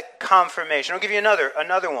that confirmation. I'll give you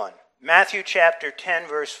another one. Matthew chapter 10,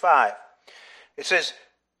 verse 5. It says,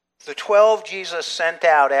 the 12 Jesus sent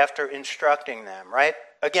out after instructing them, right?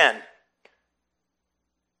 Again,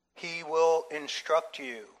 He will instruct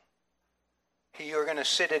you. You're going to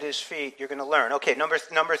sit at His feet. You're going to learn. Okay, number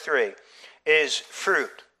 3 is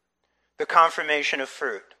fruit. The confirmation of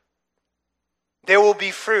fruit. There will be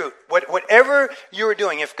fruit. Whatever you're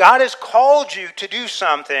doing, if God has called you to do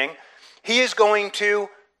something, He is going to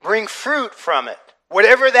bring fruit from it.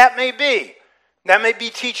 Whatever that may be. That may be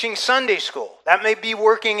teaching Sunday school. That may be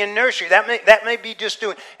working in nursery. That may be just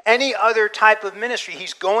doing any other type of ministry.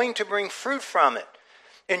 He's going to bring fruit from it.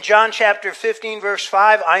 In John chapter 15, verse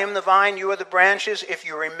 5, I am the vine, you are the branches. If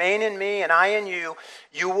you remain in me and I in you,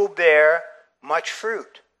 you will bear much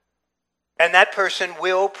fruit. And that person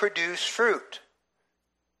will produce fruit.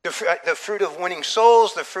 The fruit of winning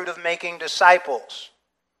souls, the fruit of making disciples.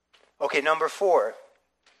 Okay, number 4.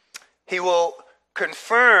 He will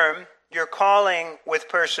confirm your calling with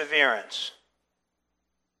perseverance.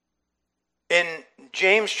 In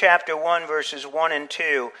James chapter 1, verses 1 and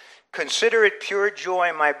 2, consider it pure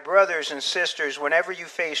joy, my brothers and sisters, whenever you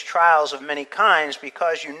face trials of many kinds,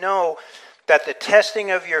 because you know that the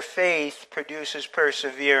testing of your faith produces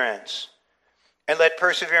perseverance. And let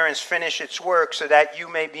perseverance finish its work so that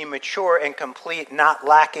you may be mature and complete, not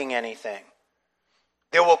lacking anything.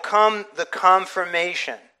 There will come the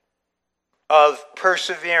confirmation of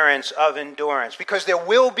perseverance, of endurance, because there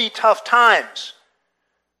will be tough times.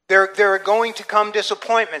 There are going to come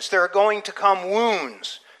disappointments. There are going to come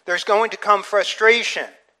wounds. There's going to come frustration.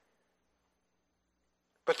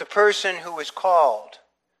 But the person who is called,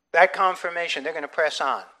 that confirmation, they're going to press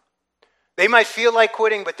on. They might feel like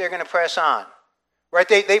quitting, but they're going to press on. Right?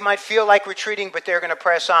 They might feel like retreating, but they're going to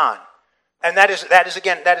press on. And that is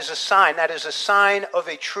a sign. That is a sign of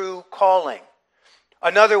a true calling.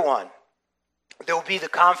 Another one, there will be the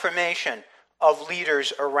confirmation of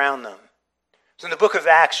leaders around them. So in the book of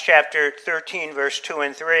Acts, chapter 13, verse 2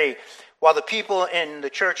 and 3, while the people in the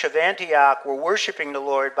church of Antioch were worshiping the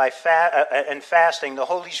Lord and fasting, the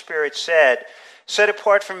Holy Spirit said, "Set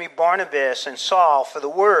apart for me Barnabas and Saul for the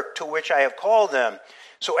work to which I have called them."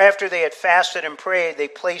 So after they had fasted and prayed, they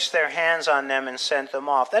placed their hands on them and sent them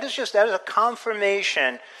off. That is a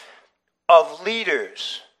confirmation of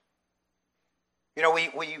leaders. You know,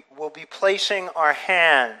 we will be placing our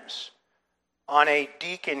hands on a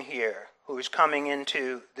deacon here who is coming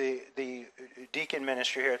into the deacon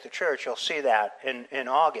ministry here at the church. You'll see that in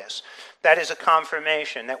August. That is a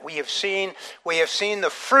confirmation that we have seen the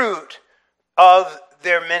fruit of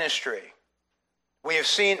their ministry. We have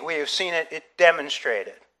seen it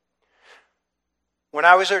demonstrated. When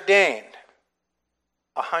I was ordained,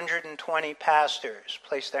 120 pastors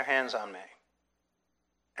placed their hands on me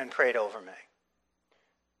and prayed over me.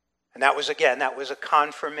 And that was a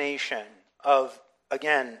confirmation of,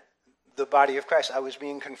 again, the body of Christ. I was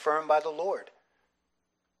being confirmed by the Lord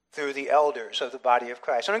through the elders of the body of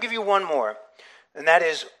Christ. I'm going to give you one more, and that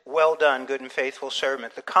is, well done, good and faithful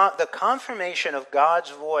servant. The confirmation of God's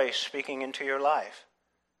voice speaking into your life.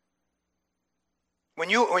 When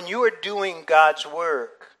you are doing God's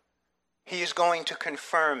work, He is going to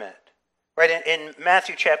confirm it. Right? In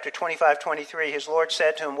Matthew chapter 25-23, His Lord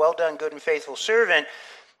said to him, "Well done, good and faithful servant.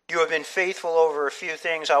 You have been faithful over a few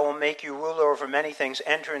things. I will make you ruler over many things.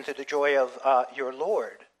 Enter into the joy of your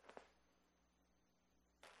Lord."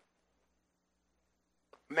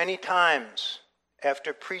 Many times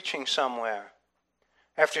after preaching somewhere,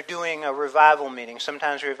 after doing a revival meeting,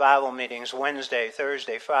 sometimes revival meetings Wednesday,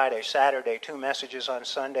 Thursday, Friday, Saturday, 2 messages on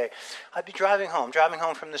Sunday, I'd be driving home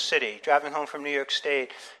from the city, driving home from New York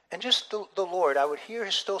State, and just the Lord, I would hear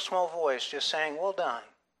His still small voice just saying, "Well done."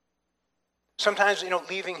 Sometimes,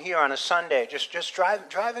 leaving here on a Sunday, just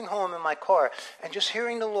driving home in my car, and just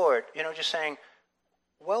hearing the Lord, just saying,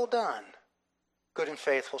 "Well done, good and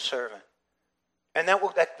faithful servant." And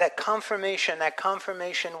that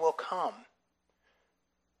confirmation will come.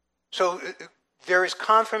 So there is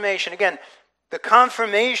confirmation. Again, the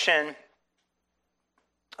confirmation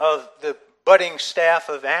of the budding staff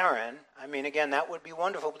of Aaron, again, that would be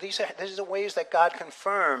wonderful. But these are the ways that God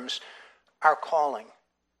confirms our calling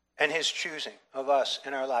and His choosing of us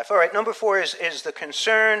in our life. All right, number 4 is the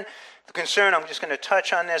concern. The concern, I'm just going to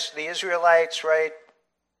touch on this. The Israelites, right,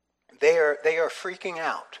 they are freaking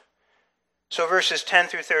out. So verses 10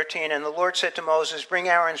 through 13, "And the Lord said to Moses, bring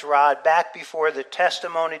Aaron's rod back before the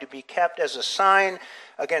testimony to be kept as a sign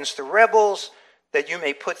against the rebels, that you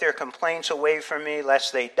may put their complaints away from me,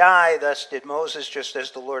 lest they die. Thus did Moses, just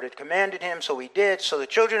as the Lord had commanded him. So he did. So the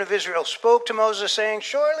children of Israel spoke to Moses, saying,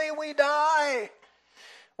 surely we die.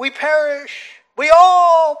 We perish. We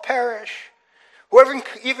all perish. Whoever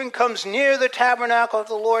even comes near the tabernacle of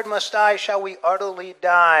the Lord must die. Shall we utterly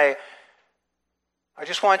die? I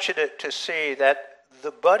just want you to see that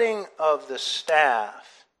the budding of the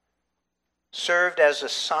staff served as a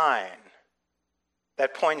sign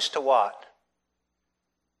that points to what?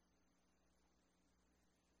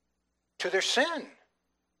 To their sin,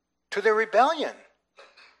 to their rebellion,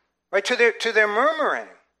 right? To their murmuring.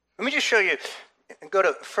 Let me just show you. Go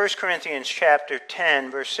to 1 Corinthians chapter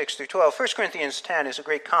 10, verse 6 through 12. 1 Corinthians 10 is a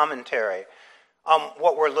great commentary on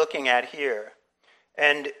what we're looking at here.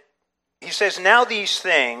 And he says, now these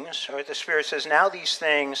things, or the Spirit says, now these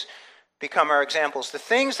things become our examples. The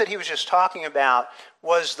things that he was just talking about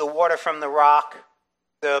was the water from the rock,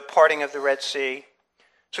 the parting of the Red Sea.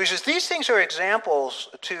 So he says, these things are examples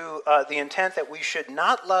to the intent that we should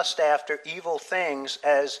not lust after evil things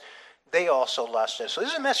as they also lusted. So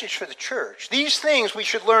this is a message for the church. These things we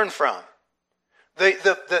should learn from.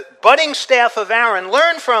 The budding staff of Aaron,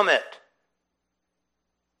 learn from it.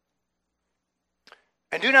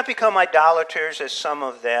 And do not become idolaters as some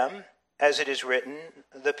of them. as it is written,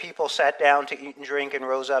 the people sat down to eat and drink and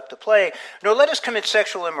rose up to play. Nor let us commit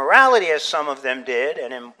sexual immorality, as some of them did,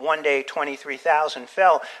 and in one day 23,000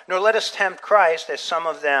 fell. Nor let us tempt Christ, as some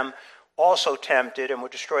of them also tempted and were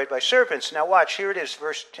destroyed by serpents. Now watch, here it is,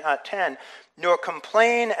 verse 10. Nor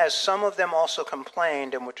complain, as some of them also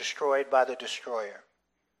complained and were destroyed by the destroyer.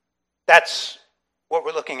 That's what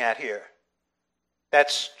we're looking at here.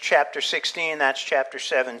 That's chapter 16, that's chapter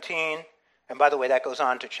 17. And by the way, that goes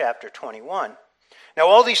on to chapter 21. Now,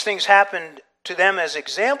 all these things happened to them as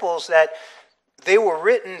examples that they were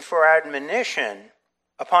written for admonition,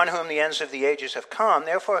 upon whom the ends of the ages have come.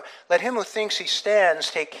 Therefore, let him who thinks he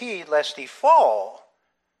stands take heed lest he fall.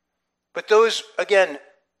 But those, again,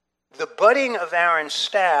 the budding of Aaron's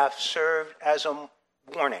staff served as a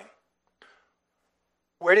warning.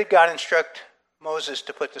 Where did God instruct Moses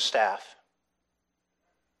to put the staff?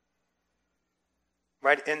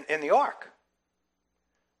 Right, in the ark.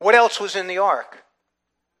 What else was in the ark?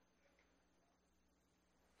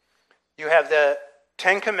 You have the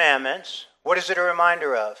Ten Commandments. What is it a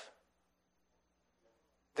reminder of?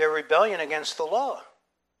 Their rebellion against the law.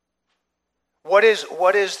 What is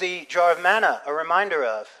the jar of manna a reminder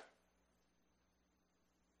of?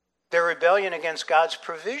 Their rebellion against God's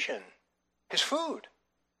provision, his food.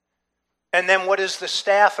 And then what is the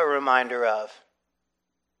staff a reminder of?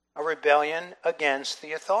 A rebellion against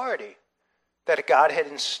the authority that God had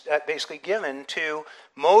basically given to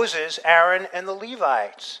Moses, Aaron, and the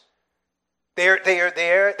Levites. They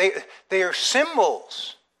are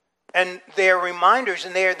symbols, and they are reminders,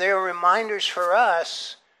 and they are reminders for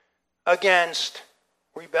us against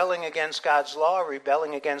rebelling against God's law,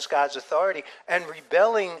 rebelling against God's authority, and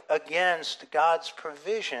rebelling against God's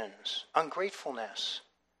provisions, ungratefulness.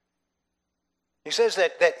 He says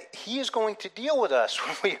that he is going to deal with us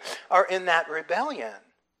when we are in that rebellion.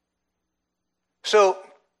 So,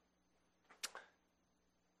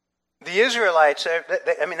 the Israelites,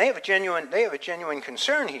 they have a genuine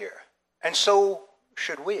concern here, and so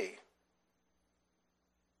should we.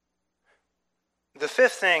 The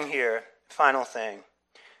fifth thing here, final thing,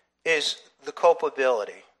 is the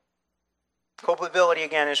culpability. Culpability,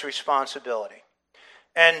 again, is responsibility.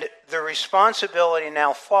 And the responsibility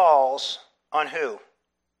now falls on who?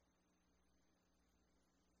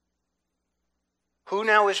 Who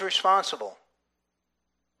now is responsible?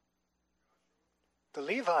 The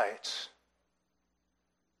Levites.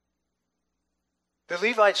 The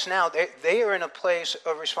Levites now, they are in a place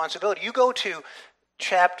of responsibility. You go to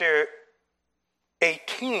chapter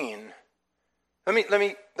 18.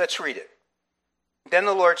 Let's read it. Then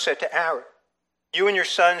the Lord said to Aaron, you and your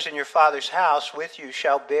sons and your father's house with you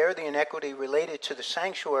shall bear the iniquity related to the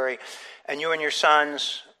sanctuary, and you and your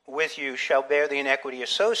sons with you shall bear the iniquity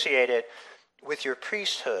associated with your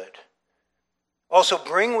priesthood. Also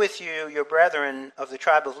bring with you your brethren of the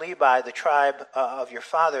tribe of Levi, the tribe of your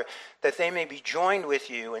father, that they may be joined with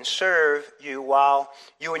you and serve you while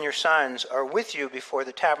you and your sons are with you before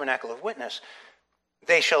the tabernacle of witness.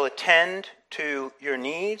 They shall attend to your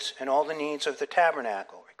needs and all the needs of the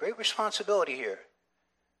tabernacle. Great responsibility here.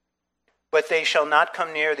 But they shall not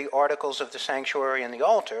come near the articles of the sanctuary and the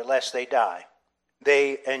altar, lest they die.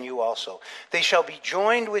 They and you also. They shall be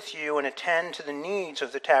joined with you and attend to the needs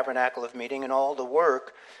of the tabernacle of meeting and all the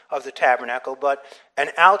work of the tabernacle, but an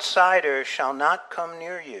outsider shall not come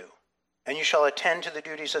near you. And you shall attend to the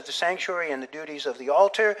duties of the sanctuary and the duties of the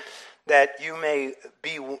altar, that you may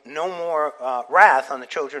be no more wrath on the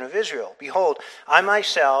children of Israel. Behold, I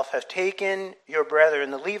myself have taken your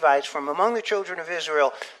brethren, the Levites, from among the children of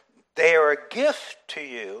Israel. They are a gift to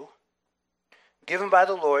you, given by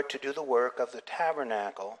the Lord to do the work of the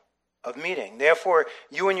tabernacle of meeting. Therefore,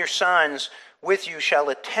 you and your sons with you shall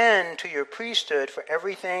attend to your priesthood for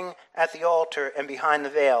everything at the altar and behind the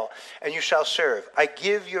veil, and you shall serve. I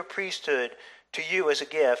give your priesthood to you as a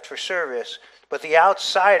gift for service, but the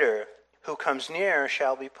outsider who comes near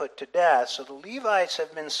shall be put to death. So the Levites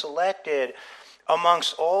have been selected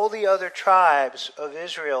amongst all the other tribes of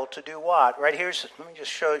Israel to do what? Right here, let me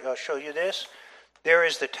just show you this. There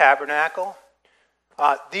is the tabernacle.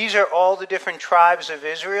 These are all the different tribes of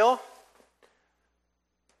Israel.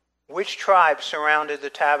 Which tribe surrounded the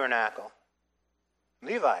tabernacle?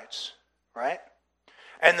 Levites, right?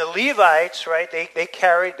 And the Levites, right, they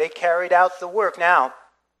carried out the work. Now,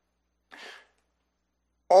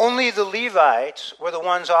 only the Levites were the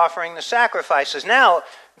ones offering the sacrifices. Now,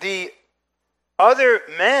 the other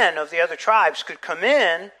men of the other tribes could come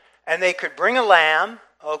in and they could bring a lamb,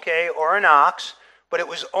 okay, or an ox, but it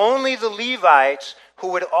was only the Levites who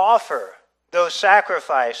would offer those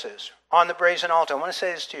sacrifices on the brazen altar. I want to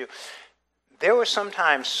say this to you. there were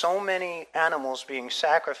sometimes so many animals being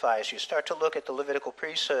sacrificed. You start to look at the Levitical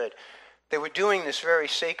priesthood. They were doing this very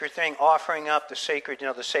sacred thing, offering up the sacred,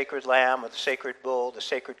 the sacred lamb or the sacred bull, the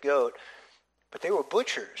sacred goat. But they were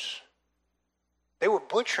butchers. They were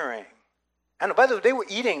butchering. And by the way, they were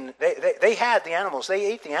eating, they had the animals. They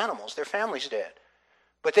ate the animals. Their families did.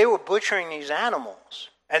 But they were butchering these animals.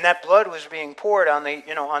 And that blood was being poured on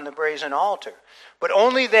the brazen altar. But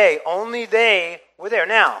only they were there.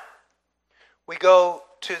 Now, we go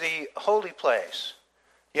to the holy place.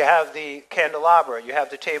 You have the candelabra. You have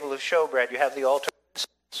the table of showbread. You have the altar of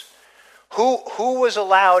incense. Who was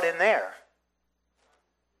allowed in there?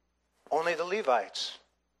 Only the Levites.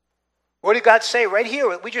 What did God say right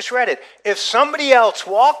here? We just read it. If somebody else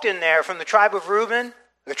walked in there from the tribe of Reuben,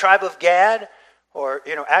 the tribe of Gad, or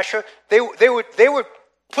Asher, they were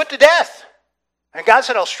put to death. And God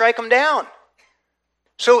said, I'll strike them down.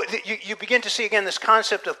 So you begin to see again this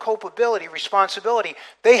concept of culpability, responsibility.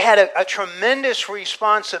 They had a tremendous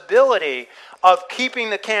responsibility of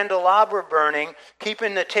keeping the candelabra burning,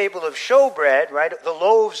 keeping the table of showbread, right, the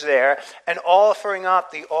loaves there, and offering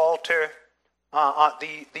up the altar,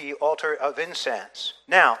 the altar of incense.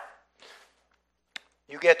 Now,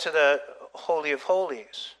 you get to the Holy of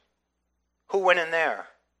Holies. Who went in there?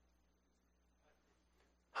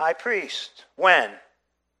 High priest. When?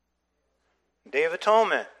 Day of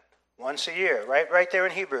Atonement, once a year, right there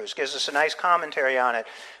in Hebrews, gives us a nice commentary on it.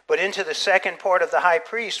 But into the second part of the high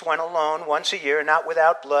priest went alone once a year, not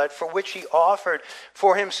without blood, for which he offered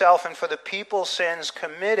for himself and for the people's sins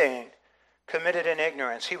committed in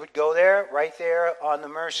ignorance. He would go there, right there on the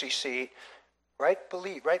mercy seat, right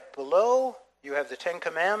below. You have the Ten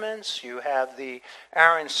Commandments, you have the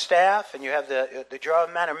Aaron's staff, and you have the jar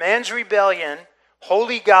of manna. Man's rebellion,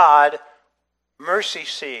 holy God, mercy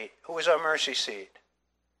seat. Who is our mercy seat?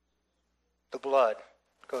 The blood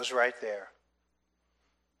goes right there.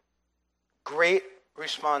 Great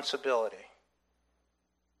responsibility.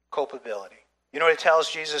 Culpability. You know what it tells?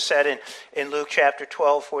 Jesus said in Luke chapter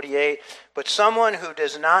 12:48, but someone who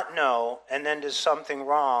does not know and then does something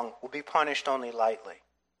wrong will be punished only lightly.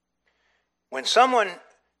 When someone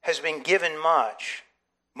has been given much,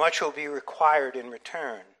 much will be required in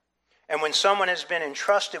return. And when someone has been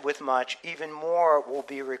entrusted with much, even more will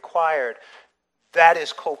be required. That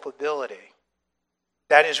is culpability.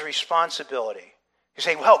 That is responsibility. You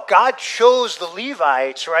say, well, God chose the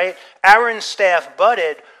Levites, right? Aaron's staff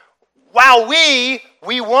budded. Wow, we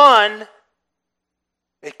won.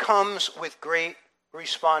 It comes with great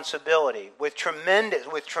responsibility, with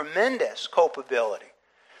tremendous culpability.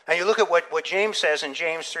 And you look at what James says in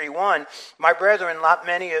James 3:1, my brethren, not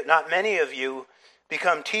many of you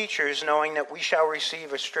become teachers, knowing that we shall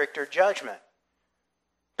receive a stricter judgment.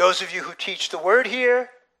 Those of you who teach the word here,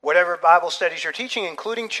 whatever Bible studies you're teaching,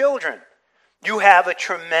 including children, you have a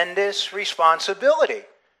tremendous responsibility.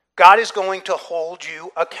 God is going to hold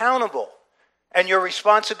you accountable, and your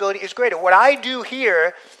responsibility is greater. What I do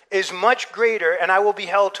here is much greater, and I will be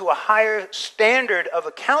held to a higher standard of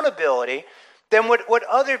accountability than what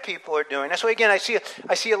other people are doing. That's why, again, I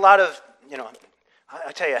see a lot of,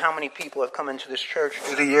 I tell you how many people have come into this church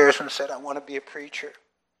through the years and said, I want to be a preacher.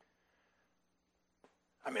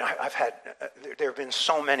 I mean, there have been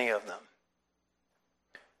so many of them.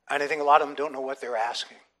 And I think a lot of them don't know what they're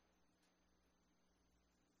asking.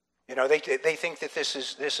 They think that this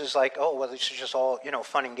is like, oh, well, this is just all,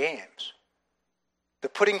 fun and games. The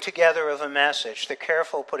putting together of a message, the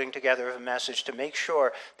careful putting together of a message to make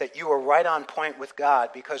sure that you are right on point with God,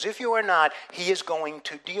 because if you are not, He is going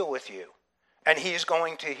to deal with you. And He is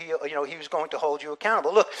going to heal, He is going to hold you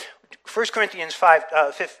accountable. Look, 1 Corinthians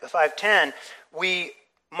 5:10, we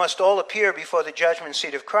must all appear before the judgment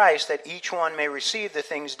seat of Christ, that each one may receive the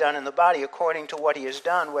things done in the body according to what he has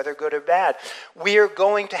done, whether good or bad. We are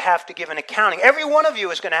going to have to give an accounting. Every one of you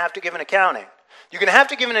is going to have to give an accounting. You're going to have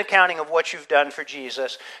to give an accounting of what you've done for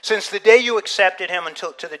Jesus since the day you accepted Him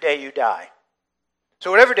until to the day you die. So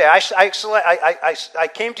whatever day, I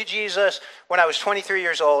came to Jesus when I was 23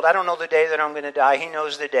 years old. I don't know the day that I'm going to die. He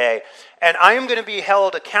knows the day. And I am going to be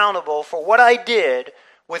held accountable for what I did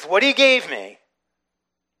with what He gave me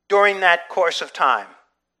during that course of time.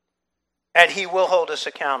 And He will hold us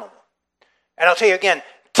accountable. And I'll tell you again,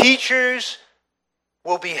 teachers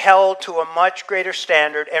will be held to a much greater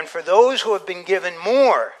standard. And for those who have been given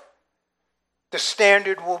more, the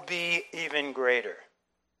standard will be even greater.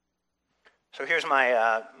 So here's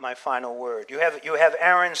my final word. You have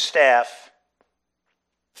Aaron's staff.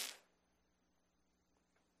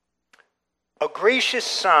 A gracious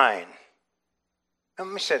sign. Let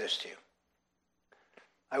me say this to you.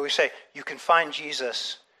 I always say, you can find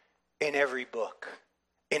Jesus in every book,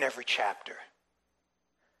 in every chapter.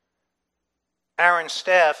 Aaron's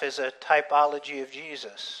staff is a typology of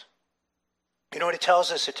Jesus. You know what it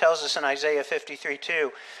tells us? It tells us in Isaiah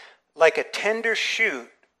 53:2, like a tender shoot,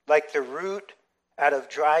 like the root out of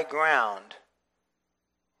dry ground,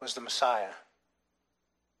 was the Messiah.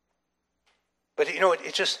 But you know,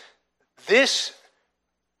 it just, this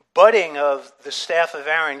budding of the staff of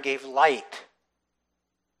Aaron gave light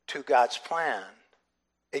to God's plan.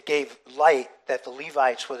 It gave light that the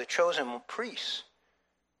Levites were the chosen priests.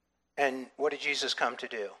 And what did Jesus come to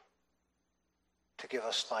do? To give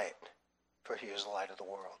us light, for he is the light of the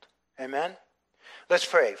world. Amen? Let's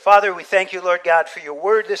pray. Father, we thank you, Lord God, for your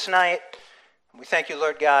word this night. We thank you,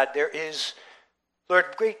 Lord God. There is,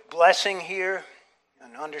 Lord, great blessing here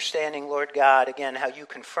and understanding, Lord God, again, how you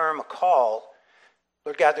confirm a call.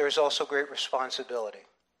 Lord God, there is also great responsibility.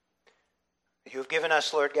 You have given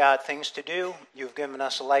us, Lord God, things to do. You have given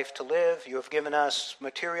us a life to live. You have given us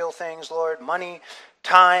material things, Lord, money,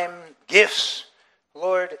 time, gifts.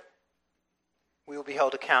 Lord, we will be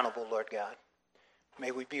held accountable, Lord God.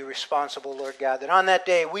 May we be responsible, Lord God, that on that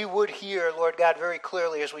day we would hear, Lord God, very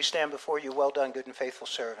clearly as we stand before you, well done, good and faithful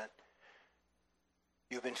servant.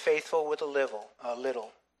 You've been faithful with a little,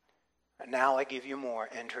 and now I give you more.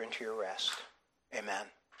 Enter into your rest. Amen.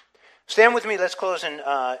 Stand with me. Let's close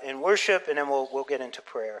in worship, and then we'll get into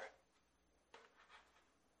prayer.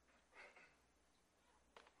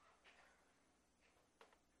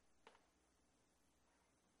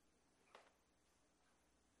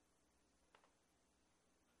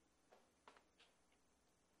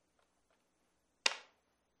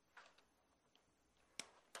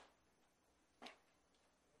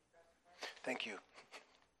 Thank you.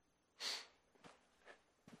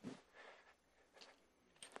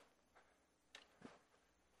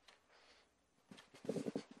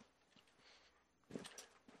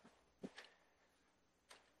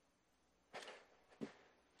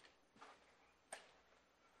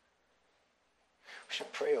 We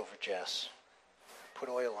should pray over Jess. Put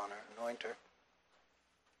oil on her, anoint her.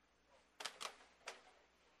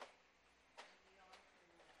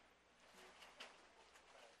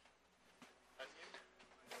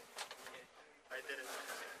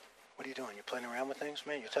 What are you doing? You're playing around with things,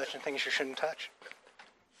 man? You're touching things you shouldn't touch?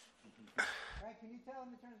 Right, can you tell him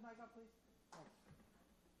to turn his mic up, please?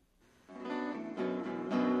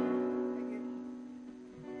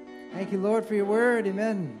 Thank you, Lord, for your word.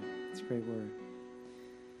 Amen. It's a great word.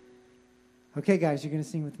 Okay, guys, you're going to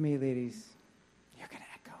sing with me, ladies. You're going to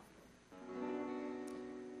echo.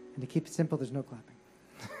 And to keep it simple, there's no clapping.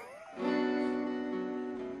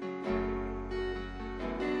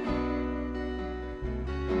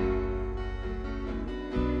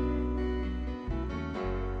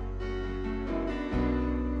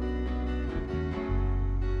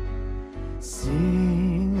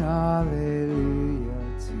 Sing hallelujah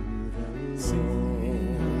to the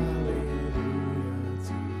Lord.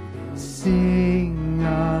 Sing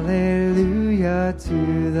hallelujah to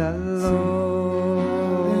the Lord.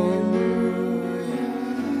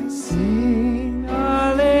 Sing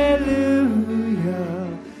hallelujah.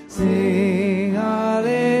 Sing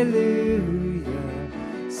hallelujah.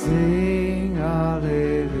 Sing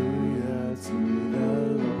hallelujah to the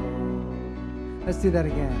Lord. Let's do that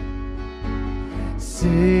again.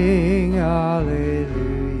 Sing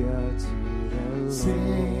hallelujah to the Lord.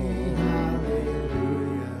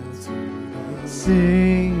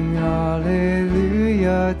 Sing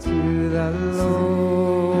hallelujah to the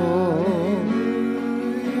Lord.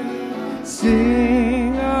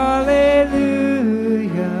 Sing hallelujah.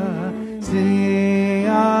 Sing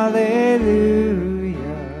hallelujah.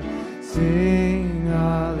 Sing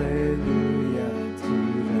hallelujah to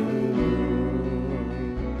the Lord.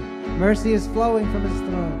 Mercy is flowing from his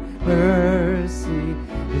throne. Mercy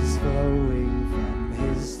is flowing from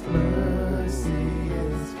his throne.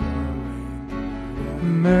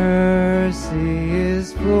 Mercy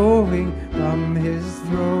is flowing from his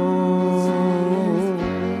throne.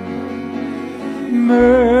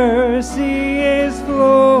 Mercy is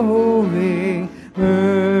flowing.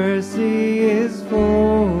 Mercy is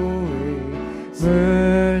flowing.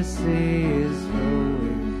 Mercy is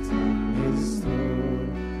flowing from his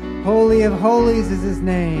throne. Holy of holies is his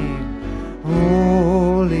name.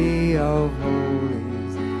 Holy of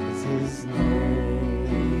holies is his name.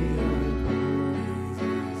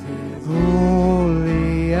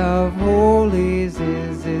 Holy of holies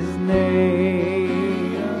is his name.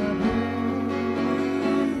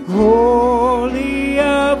 Holy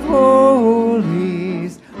of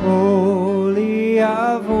holies, holy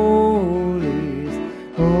of holies,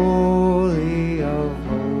 holy of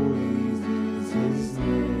holies is his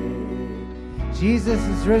name. Jesus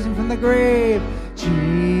is risen from the grave.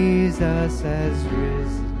 Jesus Jesus has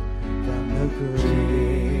risen from the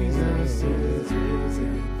grave.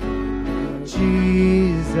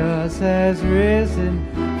 Jesus has risen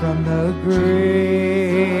from the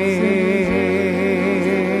grave.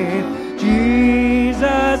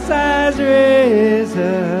 Jesus has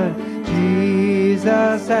risen.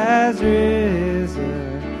 Jesus has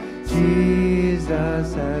risen.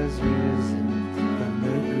 Jesus has risen from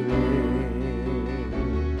the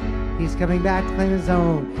grave. He's coming back to claim his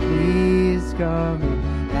own. He's coming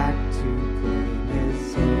back to claim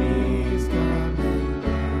his own.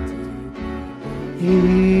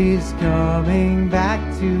 He's coming back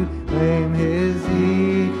to claim his.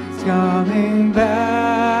 He's coming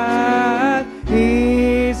back.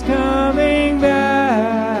 He's coming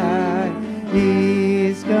back.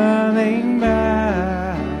 He's coming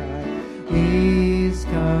back. He's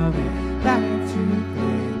coming back to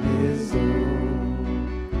claim his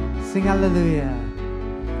own. Sing hallelujah.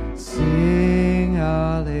 Sing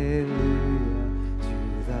hallelujah to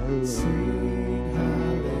the Lord.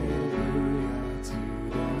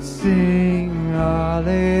 Sing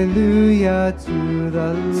hallelujah to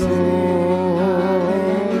the Lord.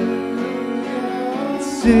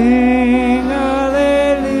 Sing hallelujah.